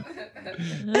on.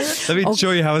 Let me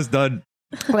show you how it's done.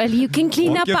 Well, you can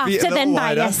clean Walk up your feet a after then, little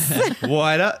wider. bias.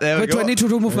 Wider. There we Wait, go. do I need to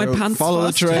remove my pants? Follow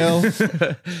the first? trail.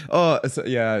 Oh, so,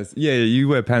 yeah. You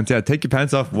wear pants. Yeah, take your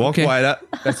pants off. Walk Okay. wider.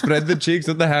 Spread the cheeks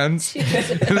with the hands.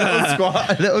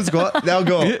 little squat. Now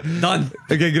go. Done.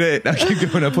 Okay, great. Now keep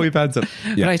going. Now pull your pants up.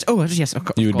 Yeah. Right. Oh, yes. Of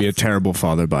course. You would be a terrible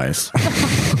father, Bias.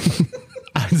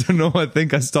 I don't know. I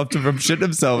think I stopped him from shitting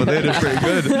himself. I think it's pretty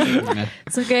good.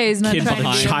 It's okay. He's not Kid trying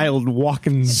behind. to Child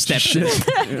walking Step.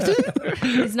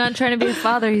 He's not trying to be a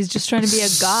father. He's just trying to be a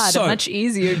god. So- a much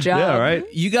easier job. Yeah, right.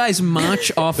 You guys march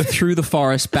off through the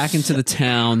forest back into the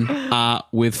town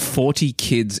with 40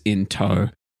 kids in tow.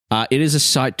 It is a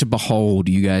sight to behold,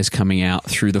 you guys coming out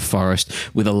through the forest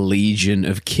with a legion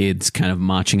of kids kind of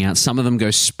marching out. Some of them go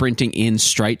sprinting in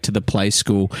straight to the play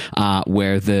school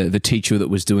where the teacher that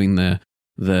was doing the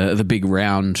big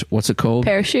round, what's it called?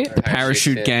 Parachute. The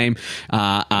parachute game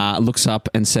looks up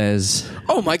and says,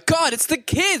 Oh my god, it's the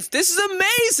kids! This is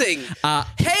amazing!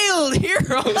 Hail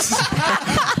heroes!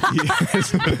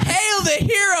 Hail the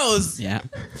heroes! yeah.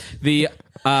 The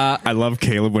I love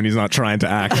Caleb when he's not trying to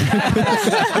act.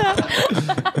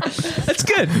 That's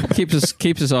good.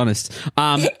 Keeps us honest.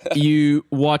 You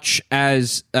watch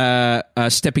as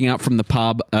stepping out from the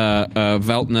pub,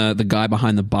 Veltner, the guy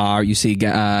behind the bar. You see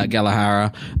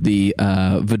Galahara, the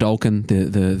Vidalcan,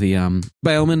 the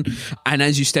bailman. And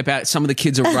as you step out, some of the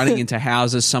kids are running into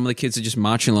houses. Some of the kids are just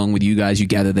marching along with you guys. You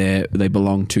gather there. They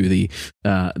belong to the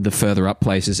further up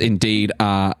places. Indeed,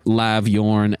 Lav,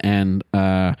 Yorn, and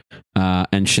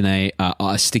Shanae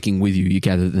are sticking with you. You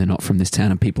gather that they're not from this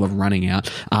town, and people are running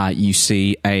out. You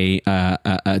see a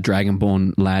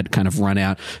dragonborn lad kind of run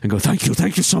out and go, thank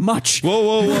you so much.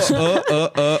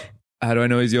 Whoa. How do I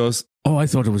know he's yours? Oh, I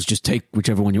thought it was just take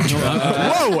whichever one you want.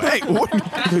 Whoa, hey, what?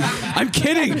 I'm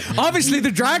kidding. Obviously, the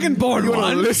dragonborn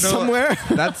one. Somewhere?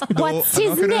 What's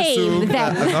his name,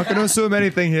 then? I'm not going to assume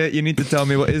anything here. You need to tell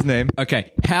me what his name.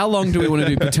 Okay, how long do we want to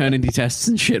do paternity tests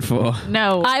and shit for?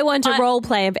 No. I want a role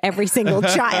play of every single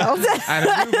child. And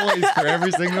a new voice for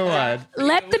every single one.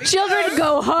 Let the children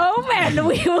go home and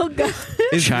we will go.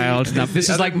 Child number. This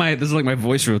is like my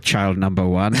voice for child number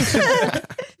 1.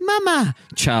 Mama.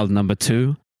 Child number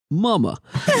 2. Mama.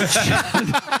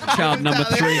 Child number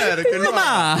 3.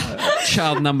 Mama.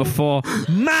 Child number 4.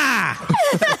 Ma.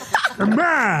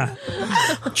 Ma.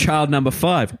 Child number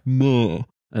 5. Ma.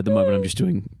 At the moment, I'm just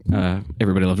doing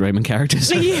Everybody Loves Raymond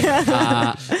characters.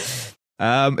 Yeah.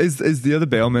 Is the other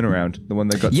bailman around? The one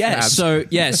that got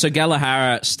stabbed? So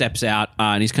Galahara steps out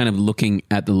and he's kind of looking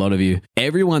at the lot of you.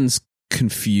 Everyone's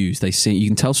confused. You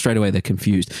can tell straight away they're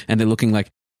confused, and they're looking like,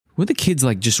 were the kids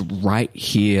like just right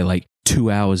here like 2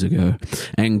 hours ago?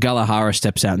 And Galahara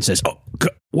steps out and says, "Oh,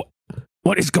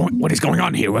 what is going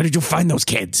on here? Where did you find those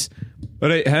kids?" All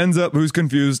right, hands up. Who's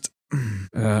confused?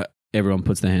 Everyone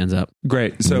puts their hands up.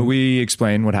 Great. So we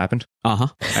explain what happened. Uh-huh.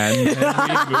 And we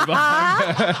move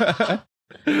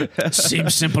on.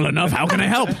 Seems simple enough. How can I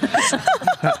help?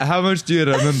 How much do you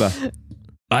remember?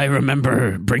 I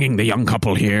remember bringing the young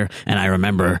couple here, and I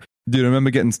remember... Do you remember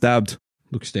getting stabbed?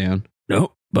 Looks down.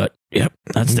 No, but yep,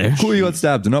 that's there. Cool, you got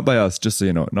stabbed. Not by us, just so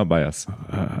you know. Not by us.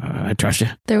 I trust you.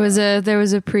 There was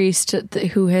a priest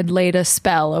who had laid a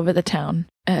spell over the town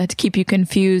to keep you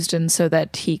confused, and so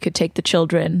that he could take the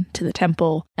children to the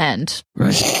temple and...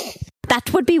 Right.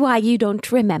 That would be why you don't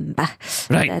remember.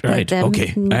 Right.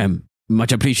 Okay.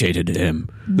 Much appreciated.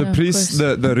 The priests,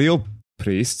 the real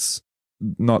priests,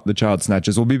 not the child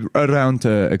snatchers, will be around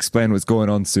to explain what's going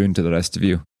on soon to the rest of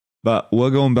you. But we're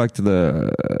going back to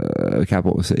the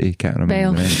capital city. Can't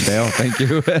remember the name. Bale, thank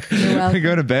you. We're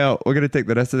going to Bale. We're going to take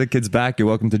the rest of the kids back. You're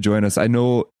welcome to join us. I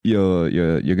know you're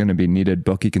going to be needed.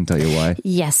 Bucky can tell you why.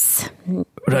 Yes.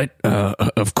 Right.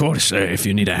 Of course. If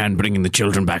you need a hand bringing the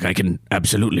children back, I can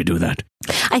absolutely do that.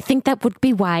 I think that would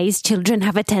be wise. Children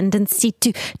have a tendency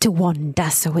to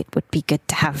wander, so it would be good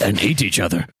to have. And eat each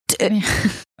other.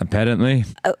 Apparently.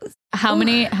 How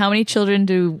many children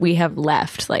do we have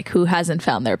left? Like, who hasn't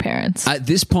found their parents? At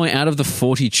this point, out of the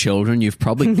 40 children, you've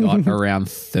probably got around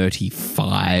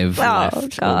 35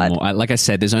 left. God. Or more. Like I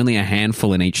said, there's only a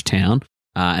handful in each town.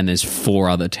 And there's 5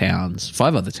 other towns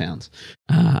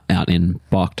out in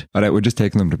Bocht. All right, we're just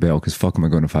taking them to Bale because fuck, am I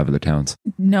going to 5 other towns?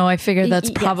 No, I figure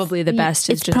that's probably the best.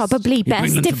 It's probably best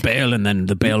bring them to Bale, and then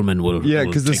the bailman will. Yeah,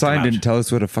 because the sign didn't tell us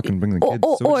where to fucking bring the kids.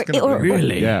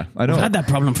 Really? Yeah, I know. I've had that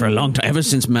problem for a long time, ever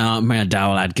since Mayor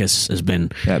Dowell Adkis has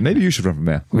been. Yeah, maybe you should run for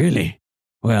mayor. Really?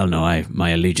 Well, no, my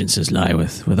allegiances lie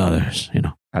with others. You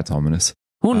know. That's ominous.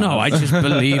 Oh no, I just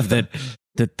believe that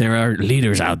there are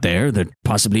leaders out there that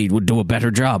possibly would do a better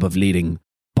job of leading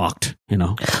Bocht, you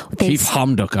know. Chief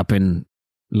Homduk up in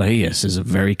Lahias is a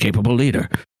very capable leader.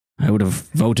 I would have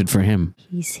voted for him.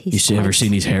 You ever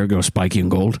seen his hair go spiky and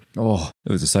gold? Oh,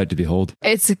 it was a sight to behold.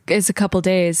 It's a couple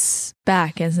days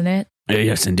back, isn't it?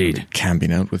 Yes, indeed.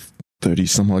 Camping out with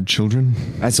 30-some-odd children.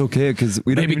 That's okay, because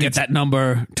we don't maybe get that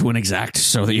number to an exact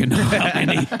so that you know how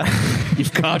many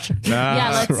you've got.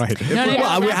 Yeah, That's right.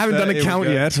 No, we haven't done a count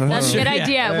yet. That's a good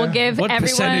idea. We'll give what everyone...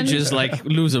 percentages, like,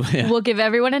 lose them? Yeah. We'll give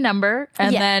everyone a number,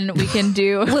 and then we can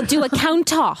do... We'll do a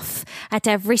count off at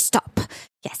every stop.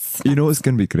 Yes. You know what's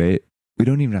going to be great? We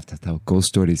don't even have to tell ghost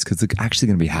stories because they're actually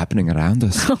going to be happening around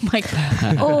us. Oh my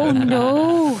God. Oh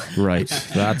no. Right.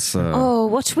 That's... Oh,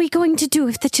 what are we going to do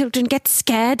if the children get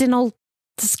scared and all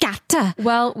scatter?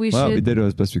 Well, we should did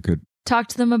as best we could. talk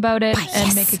to them about it Yes.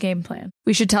 and make a game plan.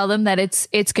 We should tell them that it's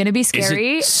going to be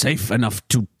scary. Is it safe enough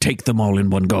to take them all in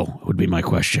one go, would be my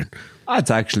question.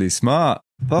 That's actually smart.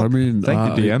 Fuck. I mean,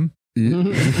 thank you, DM.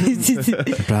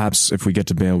 Perhaps if we get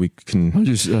to Bale, we can I'll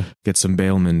just get some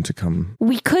bailmen to come.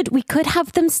 We could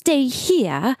have them stay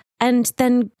here and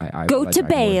then I go like to that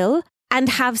more. Bale and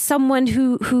have someone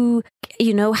who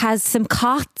has some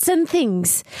carts and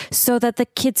things so that the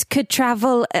kids could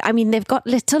travel. I mean, they've got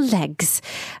little legs.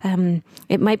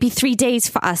 It might be 3 days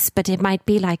for us, but it might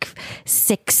be like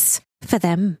 6 for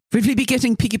them. Would we be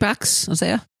getting piggybacks,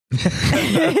 Isaiah?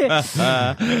 This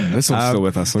one's still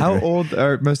with us. How Okay. old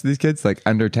are most of these kids? Like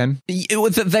under 10?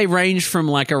 They range from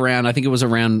like around, I think it was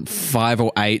around 5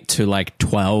 or 8 to like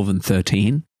 12 and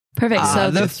 13. Perfect.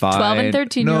 So the that's 12 and fine.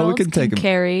 13 No, year we olds can take 'em.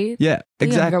 carry. Yeah, The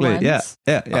younger exactly. ones.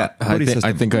 Yeah.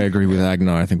 I think I agree with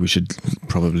Agnar. I think we should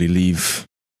probably leave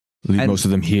And- most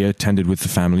of them here, tended with the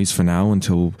families for now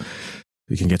until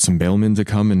we can get some bailmen to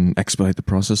come and expedite the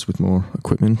process with more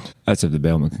equipment. That's if the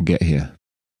bailman can get here,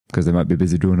 because they might be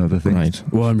busy doing other things. Right.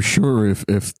 Well, I'm sure if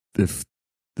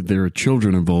there are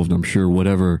children involved, I'm sure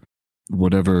whatever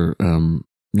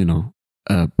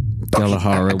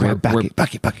Galahara,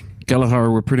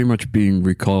 Galahara, we're pretty much being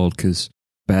recalled because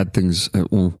bad things,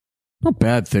 not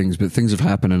bad things, but things have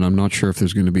happened, and I'm not sure if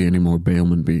there's going to be any more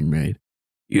bailment being made.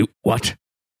 You what?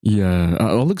 Yeah,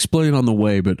 I'll explain on the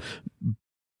way, but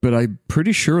I'm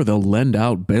pretty sure they'll lend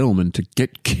out bailment to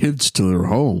get kids to their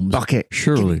homes. Bucket.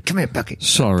 Surely. Come here, Bucket.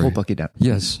 Sorry. Pull Bucket down.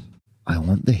 Yes. I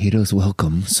want the heroes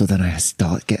welcome so then I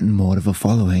start getting more of a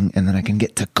following and then I can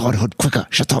get to godhood quicker.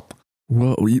 Shut up.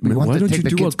 Well, We want why to don't take you the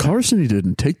do kids what back. Carson did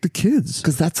and take the kids?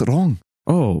 Because that's wrong.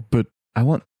 Oh, but I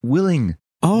want willing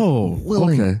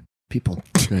willing. Okay. people.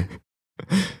 Okay.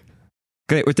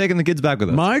 Okay, we're taking the kids back with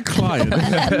us. My client,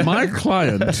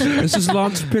 this is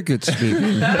Lance Pickett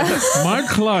speaking. My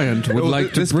client would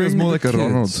like to This bring feels more the like a kids.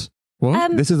 Ronald.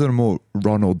 What? This is a more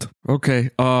Ronald Okay.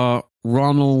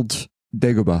 Ronald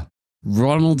Dagobah.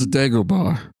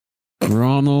 Dagobah.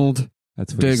 Ronald.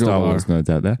 That's for the Star Dagobah. Wars nerds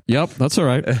out there. Yep, that's all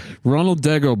right. Ronald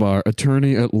Dagobah,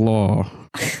 attorney at law.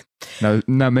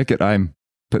 Now make it I'm.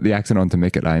 Put the accent on to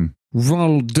make it I'm.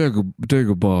 Ronald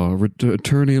Dagobah,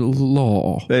 attorney at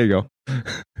law. There you go.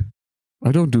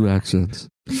 I don't do accents.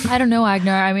 I don't know,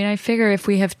 Agnar. I mean, I figure if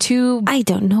we have 2, I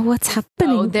don't know what's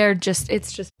happening.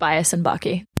 it's just Bias and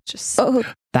Bucky. Just Oh,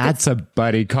 That's a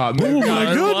buddy cop Oh movie.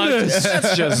 my goodness!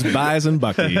 That's just Baz and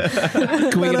Bucky.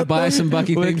 Can we get a Bias and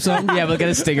Bucky theme song? Yeah, we'll get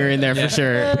a stinger in there for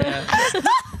sure.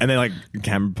 And then like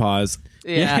camera pause.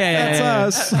 That's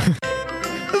us.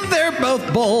 They're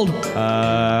both bold.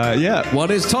 Yeah.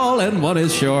 One is tall and one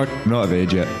is short. Not of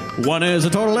age yet. One is a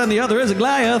turtle and the other is a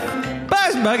Goliath.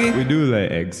 Bias and Bucky. We do lay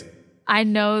eggs. I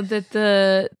know that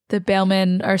the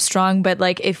bailmen are strong, but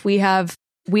like if we have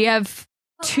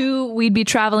 2, we'd be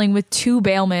traveling with 2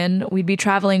 bailmen. We'd be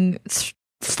traveling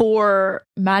 4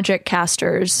 magic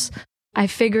casters. I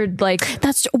figured like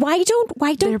that's why don't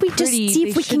They're we just pretty- see they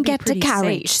if we should can be get a pretty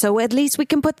carriage? safe. So at least we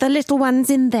can put the little ones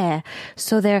in there,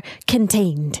 so they're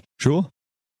contained. Sure.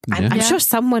 I'm Yeah. sure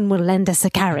someone will lend us a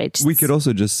carriage. We could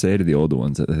also just say to the older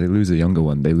ones that if they lose a younger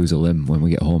one, they lose a limb when we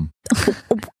get home.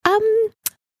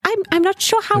 I'm not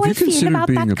sure how Have I you feel considered about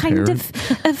being that a kind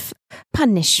parent? of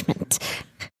punishment.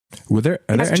 Are there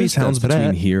It's any just towns a threat.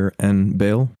 between here and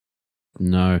Bale?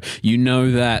 No, you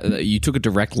know that you took a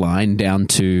direct line down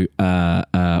to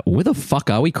where the fuck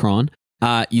are we, Kron?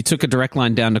 You took a direct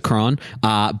line down to Kron.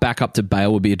 Back up to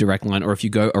Bale would be a direct line, or if you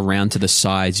go around to the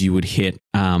sides, you would hit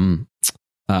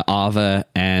Ava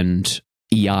and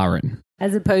Iaren.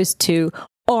 As opposed to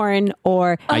Orin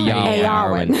or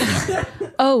Iaren.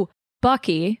 Aowen. oh,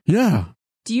 Bucky, Yeah.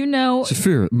 do you know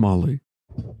Saphira, Molly.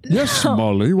 Yes,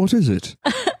 Molly, what is it?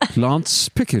 Lance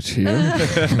Pickett here.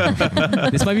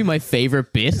 This might be my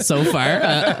favorite bit so far.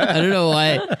 I don't know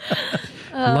why.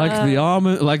 Like the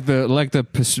almond, like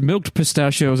the milked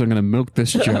pistachios, I'm going to milk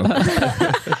this joke.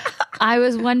 I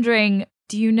was wondering,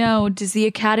 does the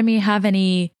Academy have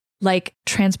any like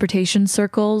transportation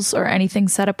circles or anything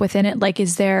set up within it? Like,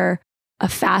 is there a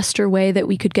faster way that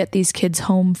we could get these kids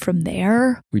home from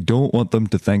there? We don't want them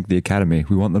to thank the Academy.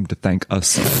 We want them to thank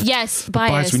us. Yes,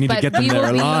 Bias. we need to but get them we there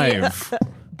will be- alive.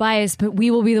 Bias, but we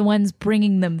will be the ones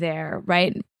bringing them there,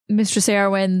 right? Mistress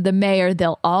Erwin, the mayor,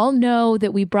 they'll all know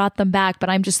that we brought them back. But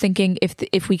I'm just thinking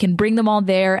if we can bring them all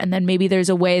there, and then maybe there's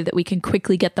a way that we can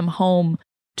quickly get them home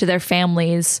to their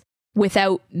families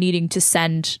without needing to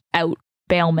send out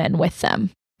bailmen with them.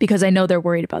 Because I know they're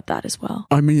worried about that as well.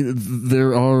 I mean,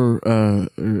 there are,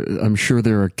 I'm sure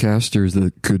there are casters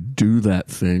that could do that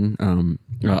thing.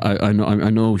 I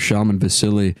know Shaman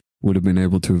Vasily would have been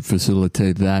able to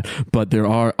facilitate that, but there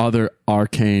are other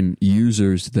arcane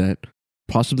users that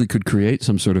possibly could create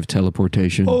some sort of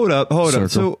teleportation. Hold up. circle.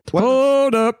 So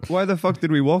Hold up. why the fuck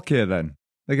did we walk here then?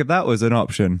 Like if that was an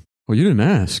option. Well, you didn't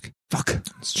ask. Fuck.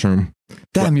 It's true.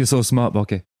 Damn, you're so smart,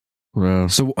 Bucky. Well,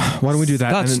 So why don't we do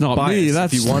that? That's And then not me,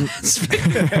 Bias, if you want.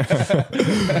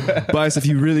 Bias, if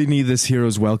you really need this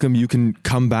hero's welcome, you can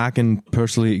come back and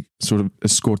personally sort of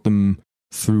escort them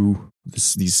through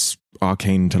these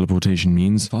arcane teleportation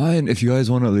means. Fine. If you guys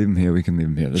want to leave him here, we can leave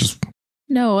him here.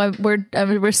 No,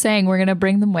 we're saying we're going to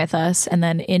bring them with us, and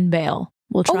then in Bale,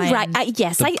 we'll try. Oh, right.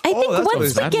 Yes, I think that's what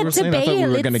once we we were get to saying. I thought we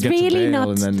Bale, were gonna it's get to really Bale not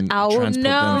and then our transport them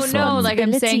No, from- like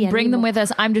I'm saying, bring them anymore. with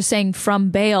us. I'm just saying from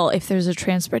Bale, if there's a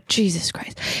Jesus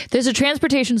Christ, there's a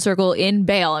transportation circle in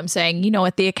Bale. I'm saying,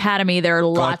 at the academy there are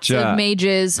lots Gotcha. of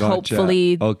mages.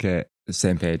 Hopefully, Okay.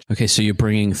 Same page. Okay, so you're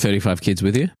bringing 35 kids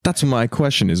with you? That's my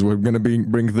question. Is we're going to bring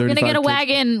 35 we're gonna get a kids.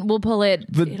 wagon. We'll pull it.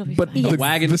 It'll be But fine. the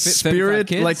wagon the fit 35 spirit,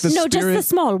 kids? like the No, spirit, just the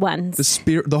small ones. the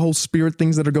spirit, the whole spirit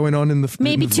things that are going on in the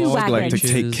Maybe in the two fog, like to wagons.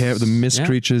 take care of the mist Yeah.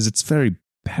 creatures. It's very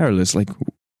perilous. Like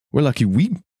we're lucky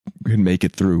we can make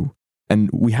it through, and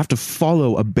we have to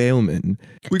follow a bailman.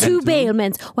 Two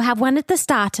bailments. We'll have one at the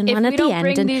start and If one we at the don't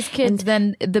end. bring these kids,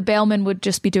 then the bailman would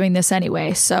just be doing this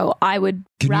anyway. So I would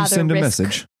Can you rather send a risk.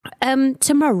 message?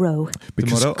 Tomorrow.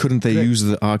 Because Tomorrow? couldn't they Great. use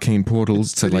the arcane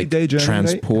portals to Pretty like day journey,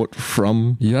 transport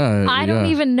from? yeah. I don't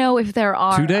even know if there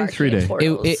are 2 day, arcade 3 day?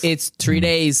 portals. It's 3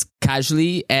 days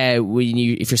casually.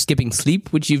 If you're skipping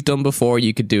sleep, which you've done before,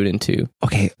 you could do it in 2.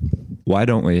 Okay. Why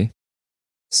don't we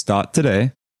start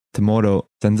today? Tomorrow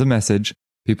sends a message.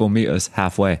 People meet us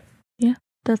halfway.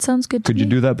 That sounds good to Could you me.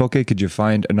 do that, Bokeh? Could you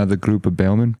find another group of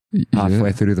bailmen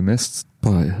halfway through the mists?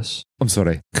 Bias. I'm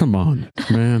sorry. Come on,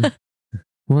 man.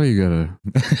 Why you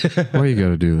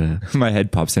gotta do that? My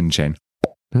head pops in chain.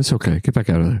 That's okay. Get back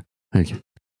out of there. Thank you.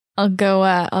 I'll go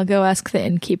ask the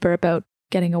innkeeper about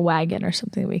getting a wagon or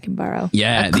something we can borrow.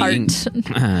 Yeah, a the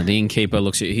cart. The innkeeper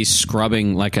looks at you. He's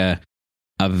scrubbing like a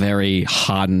very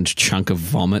hardened chunk of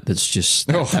vomit that's just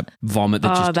that vomit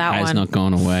that Oh, just that has one. not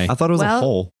gone away. I thought it was Well- a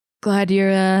hole. Glad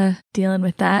you're dealing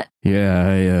with that.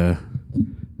 Yeah, I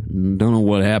don't know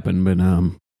what happened, but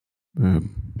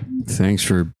thanks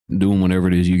for doing whatever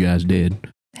it is you guys did.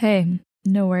 Hey,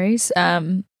 no worries.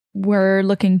 We're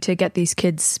looking to get these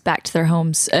kids back to their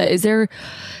homes. Is there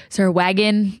a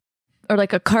wagon or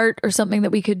like a cart or something that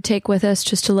we could take with us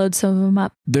just to load some of them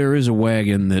up? There is a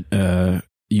wagon that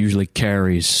usually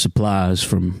carries supplies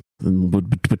from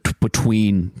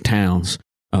between towns.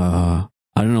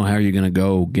 I don't know how you're going to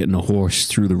go getting a horse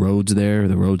through the roads there,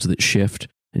 the roads that shift,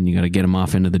 and you got to get them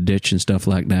off into the ditch and stuff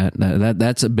like that.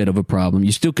 That's a bit of a problem.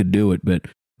 You still could do it, but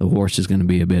the horse is going to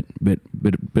be a bit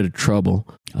of trouble.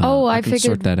 I can figured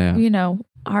sort that out.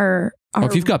 Our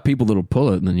If you've got people that'll pull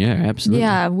it, then yeah, absolutely.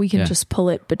 yeah, we can Yeah. just pull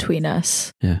it between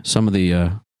us. Yeah, some of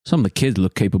the kids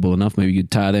look capable enough. Maybe you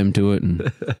could tie them to it,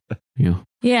 and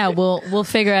Yeah, we'll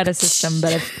figure out a system.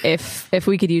 But if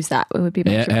we could use that, it would be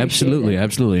much yeah, appreciated.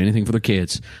 absolutely, anything for the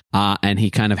kids. And he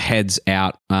kind of heads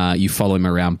out. You follow him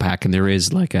around back, and there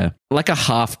is like a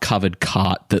half covered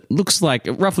cart that looks like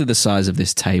roughly the size of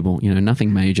this table.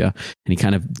 Nothing major. And he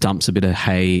kind of dumps a bit of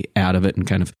hay out of it and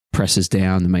kind of presses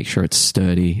down to make sure it's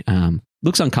sturdy.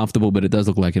 Looks uncomfortable, but it does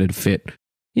look like it'd fit.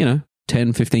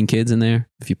 10, 15 kids in there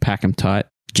if you pack them tight,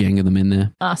 Jenga them in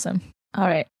there. Awesome. All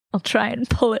right, I'll try and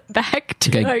pull it back to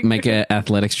Okay, our make an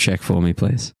athletics check for me,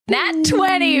 please. Nat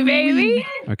 20, baby.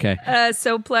 Okay.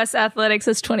 So plus athletics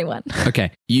is 21.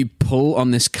 Okay, you pull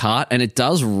on this cart and it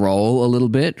does roll a little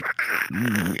bit.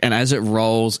 And as it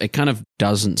rolls, it kind of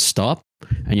doesn't stop.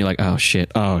 And you're like, oh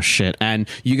shit. And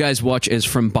you guys watch as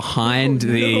from behind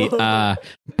the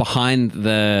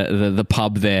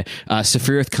pub there,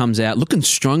 Sephiroth comes out looking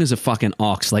strong as a fucking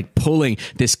ox, like pulling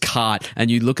this cart. And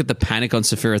you look at the panic on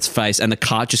Sephiroth's face, and the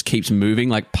cart just keeps moving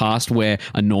like past where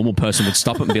a normal person would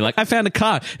stop it and be like, I found a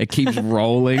cart. It keeps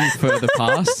rolling further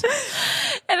past.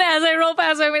 And as I roll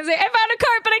past, I'm going to say, I found a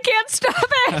cart, but I can't stop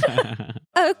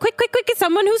it. Quick,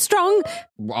 someone who's strong.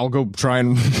 I'll go try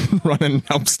and run and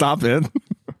help stop it.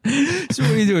 So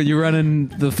what are you doing? You running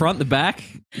the front, the back?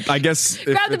 I guess. if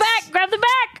grab the it's- back, grab the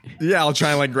back. Yeah, I'll try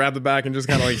and like grab the back and just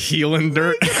kind of like heel in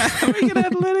dirt. Make an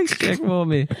athletics check for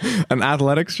me. An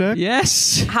athletics check?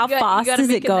 Yes. How You fast gotta is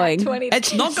make it going? Nat 20 to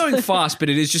It's not going fast, but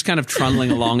it is just kind of trundling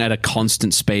along at a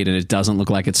constant speed, and it doesn't look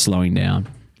like it's slowing down.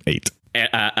 8.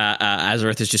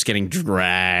 Azareth is just getting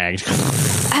dragged.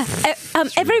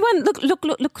 Everyone,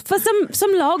 look for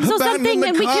some logs or Abandon something, the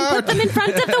and we can cart. put them in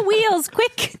front of the wheels.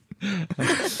 Quick!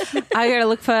 I gotta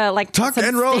look for like Tuck some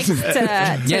and roll. sticks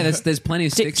to, Yeah, there's plenty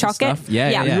of sticks and chalk it? stuff. Yeah,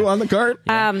 Yeah. yeah. You on the cart?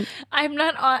 I'm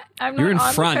not on. I'm You're in not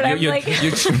on front. The cart. You're, I'm like,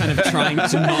 you're kind of trying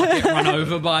to not get run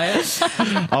over by it.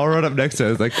 I'll run up next to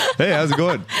it. It's like, hey, how's it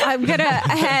going? I'm gonna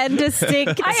hand a stick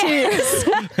to.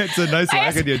 It's a nice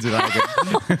wagon you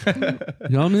wagon.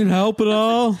 Y'all need help at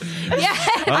all?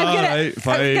 I'm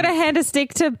gonna hand a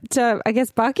stick to I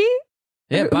guess Bucky.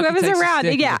 Yeah, Bucky Whoever's takes a around,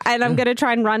 stick. yeah, and I'm gonna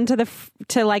try and run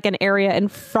to like an area in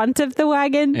front of the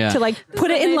wagon Yeah. to like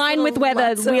put it in nice line with little where the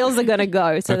lasso. wheels are gonna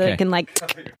go, so that Okay. it can like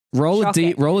Roll a shock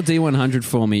it. D100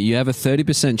 for me. You have a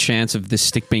 30% chance of this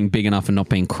stick being big enough and not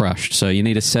being crushed. So you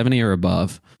need a 70 or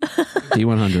above.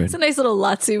 D100. it's a nice little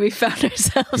Lutzy we found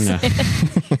ourselves No. in.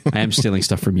 I am stealing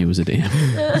stuff from you as a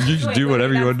DM. You should do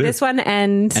whatever you want to do. This one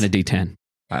and And a D10.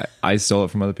 I stole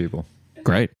it from other people.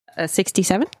 Great. a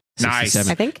 67,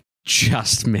 67. I think.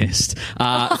 Just missed.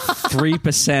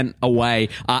 3% away.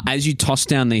 As you toss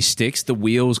down these sticks, the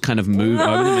wheels kind of move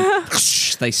over them and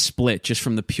they split just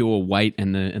from the pure weight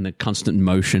and the constant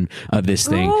motion of this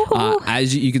thing.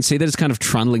 As you can see that it's kind of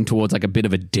trundling towards like a bit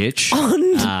of a ditch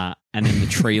and then the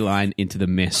tree line into the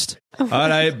mist. All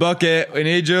right, Bucket, we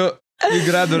need you. You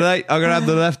grab the right, I'll grab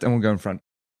the left, and we'll go in front.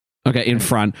 Okay, in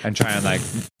front. And try and like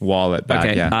wall it back.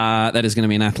 Okay, Yeah. that is going to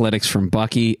be an athletics from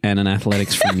Bucky and an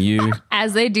athletics from you.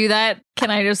 As they do that,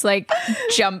 can I just like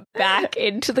jump back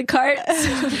into the cart? So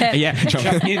that- Yeah,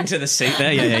 jump into the seat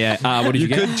there. Yeah. What did you,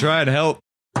 You get? could try and help.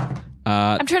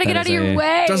 I'm trying to get that out of is your a-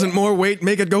 way. Doesn't more weight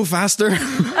make it go faster?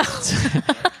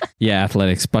 Yeah,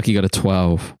 athletics. Bucky got a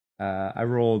 12. I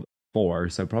rolled 4,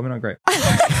 so probably not great.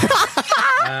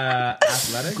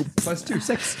 Athletics plus 2,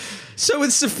 6. So with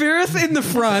Sephiroth in the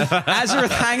front, Azareth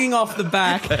hanging off the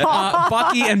back,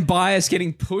 Bucky and Bias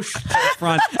getting pushed to the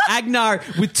front, Agnar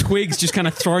with twigs just kind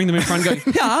of throwing them in front, going,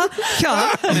 yeah.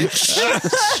 And then,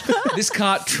 this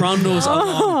cart trundles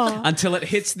along until it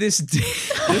hits this.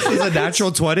 This is a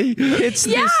natural 20. Hits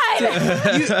this.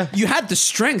 You had the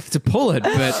strength to pull it,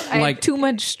 but I like, had too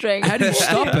much strength. how do you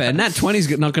stop it? And that 20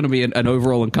 is not going to be an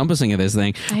overall encompassing of this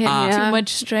thing. I had Yeah. too much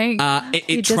strength. It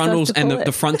He just trundles has to and pull it.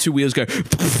 the front two wheels go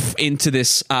into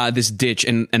this this ditch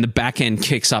and the back end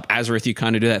kicks up. Azareth, you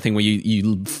kind of do that thing where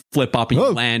you flip up and you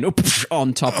land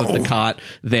on top of the cart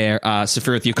there.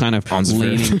 Sephiroth, you're kind of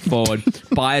leaning forward.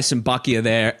 Bias and Bucky are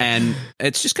there and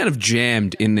it's just kind of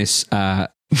jammed in this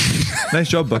Nice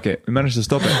job, Bucket. We managed to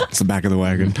stop it. It's the back of the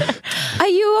wagon. Are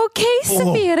you okay,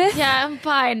 Saphira? yeah, I'm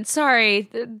fine. Sorry.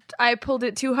 I pulled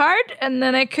it too hard and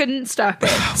then I couldn't stop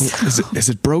it. Is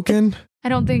it broken? I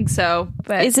don't think so,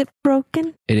 but Is it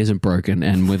broken? it isn't broken,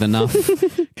 and with enough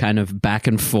kind of back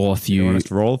and forth, You want you us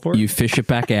to roll for it? you fish it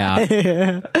back out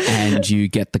and you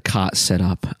get the cart set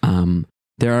up.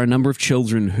 There are a number of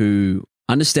children who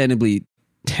understandably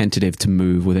tentative to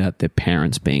move without their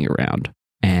parents being around,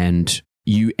 and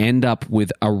you end up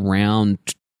with around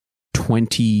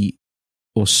 20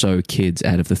 or so kids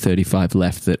out of the 35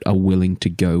 left that are willing to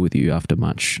go with you after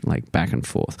much like back and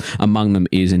forth. Among them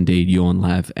is indeed Yorn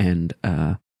Lav and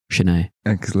Shanae.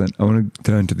 Excellent. I want to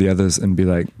turn to the others and be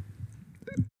like,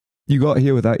 you got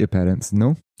here without your parents,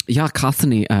 no? Yeah,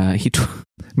 Kathani,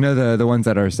 No, the ones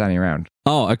that are standing around.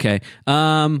 Oh, okay.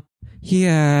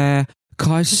 Yeah,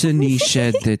 Carson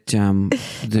said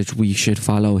that we should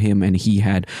follow him, and he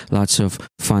had lots of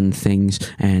fun things,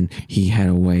 and he had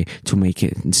a way to make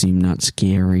it seem not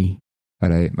scary. All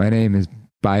right, my name is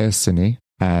Biosini,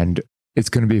 and it's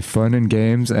going to be fun and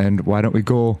games, and why don't we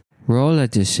go? Roll a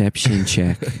deception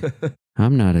check.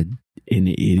 I'm not an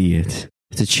idiot.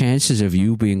 The chances of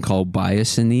you being called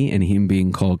Biasini and him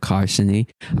being called Carsony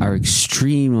are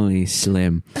extremely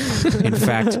slim. In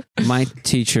fact, my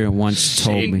teacher once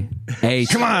told me, "Hey,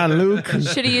 Come on, Luke.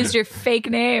 should have used your fake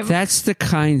name. that's the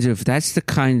kind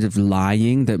of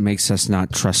lying that makes us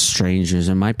not trust strangers."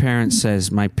 And my parents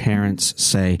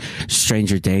say,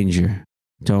 stranger danger.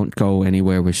 Don't go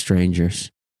anywhere with strangers.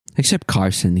 Except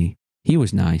Carsony. He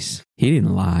was nice. He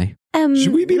didn't lie.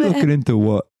 Should we be looking into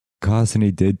what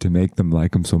Carsony did to make them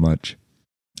like him so much?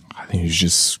 I think he's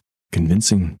just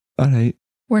convincing. All right.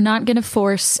 We're not going to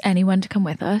force anyone to come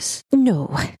with us.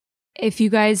 No. If you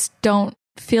guys don't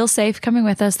feel safe coming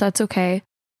with us, that's okay.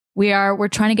 We're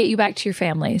trying to get you back to your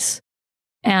families.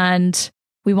 And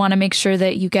we want to make sure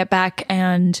that you get back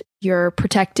and you're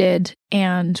protected.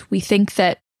 And we think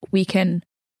that we can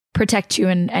protect you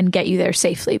and get you there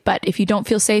safely. But if you don't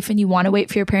feel safe and you want to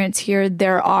wait for your parents here,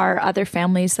 there are other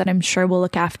families that I'm sure will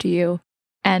look after you.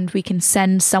 And we can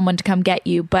send someone to come get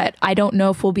you. But I don't know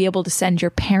if we'll be able to send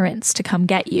your parents to come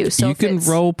get you. So you if can it's-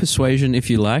 roll persuasion if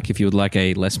you like, if you would like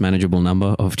a less manageable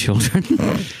number of children.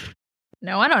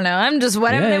 No, I don't know. I'm just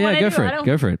whatever they want to go do. for I it. don't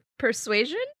Go for it.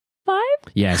 Persuasion?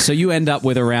 Yeah, so you end up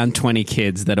with around 20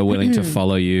 kids that are willing to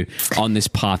follow you on this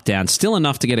path down. Still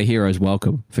enough to get a hero's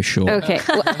welcome, for sure. Okay.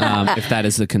 If that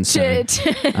is the concern.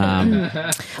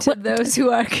 To those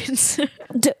who are concerned.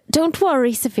 Don't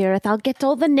worry, Sephiroth. I'll get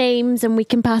all the names and we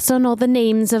can pass on all the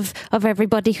names of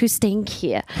everybody who's staying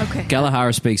here. Okay.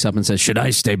 Galahara speaks up and says, should I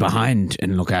stay behind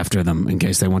and look after them in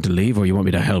case they want to leave, or you want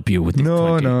me to help you with the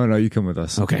 20? No, you come with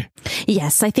us. Okay.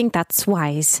 Yes, I think that's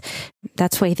wise.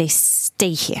 That's why they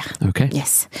stay here. Okay.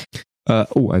 Yes. I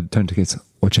turned to kids.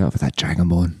 Watch out for that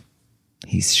Dragonborn.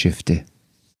 He's shifty.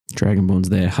 Dragonborn's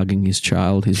there hugging his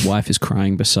child. His wife is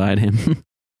crying beside him.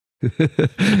 Now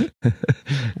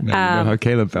you know how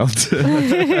Caleb felt.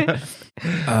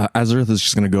 Azareth is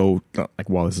just going to go, like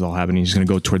while this is all happening, he's going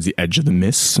to go towards the edge of the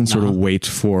mist and sort of wait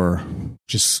for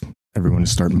just everyone to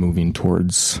start moving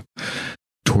towards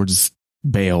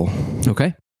Beal.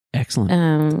 Okay.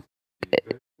 Excellent.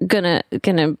 Gonna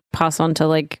pass on to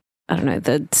like, I don't know,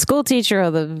 the school teacher or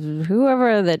the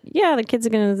whoever that, the kids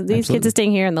are these kids are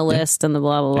staying here in the list and the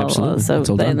blah, blah, blah, blah. So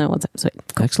they know what's up. Sweet.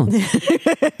 Excellent.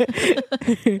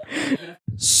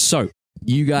 So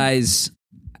you guys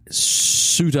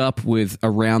suit up with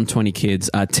around 20 kids,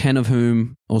 10 of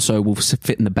whom also will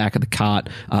fit in the back of the cart.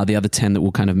 The other 10 that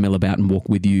will kind of mill about and walk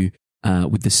with you,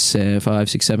 with the 5,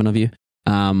 6, 7 of you.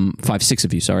 5, 6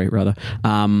 of you, sorry, rather.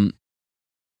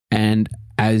 And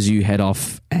as you head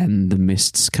off and the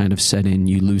mists kind of set in,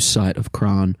 you lose sight of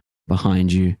Kran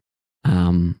behind you.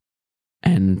 And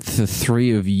the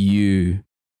 3 of you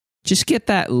just get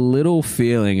that little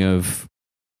feeling of,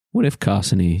 what if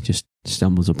Carsony just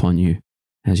stumbles upon you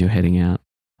as you're heading out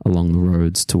along the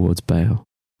roads towards Beal?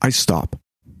 I stop.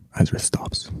 Azareth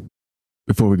stops.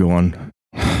 Before we go on,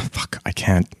 fuck, I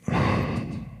can't.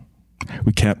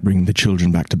 We can't bring the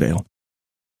children back to Beal.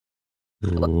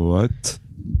 What?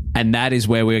 And that is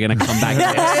where we're going to come back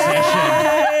next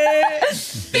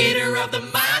session. Theater of the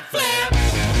Mind Flip.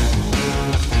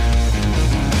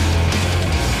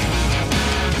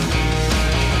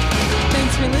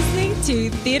 Thanks for listening to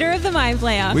Theater of the Mind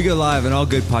Flayer. We go live on all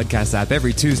good podcast app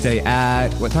every Tuesday at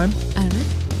what time? I don't know.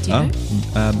 Do you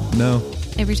know? No.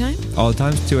 Every time? All the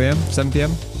times, 2 a.m., 7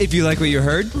 p.m. If you like what you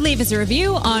heard, Leave us a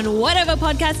review on whatever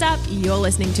podcast app you're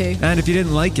listening to. and if you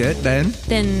didn't like it, then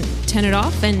Then turn it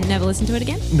off and never listen to it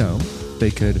again. no,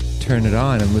 they could turn it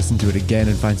on and listen to it again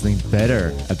and find something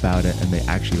better about it, and they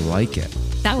actually like it.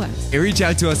 That works. Reach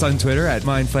out to us on Twitter at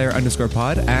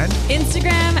mindflayer_pod and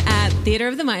Instagram at Theater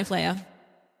of the Mind Flayer.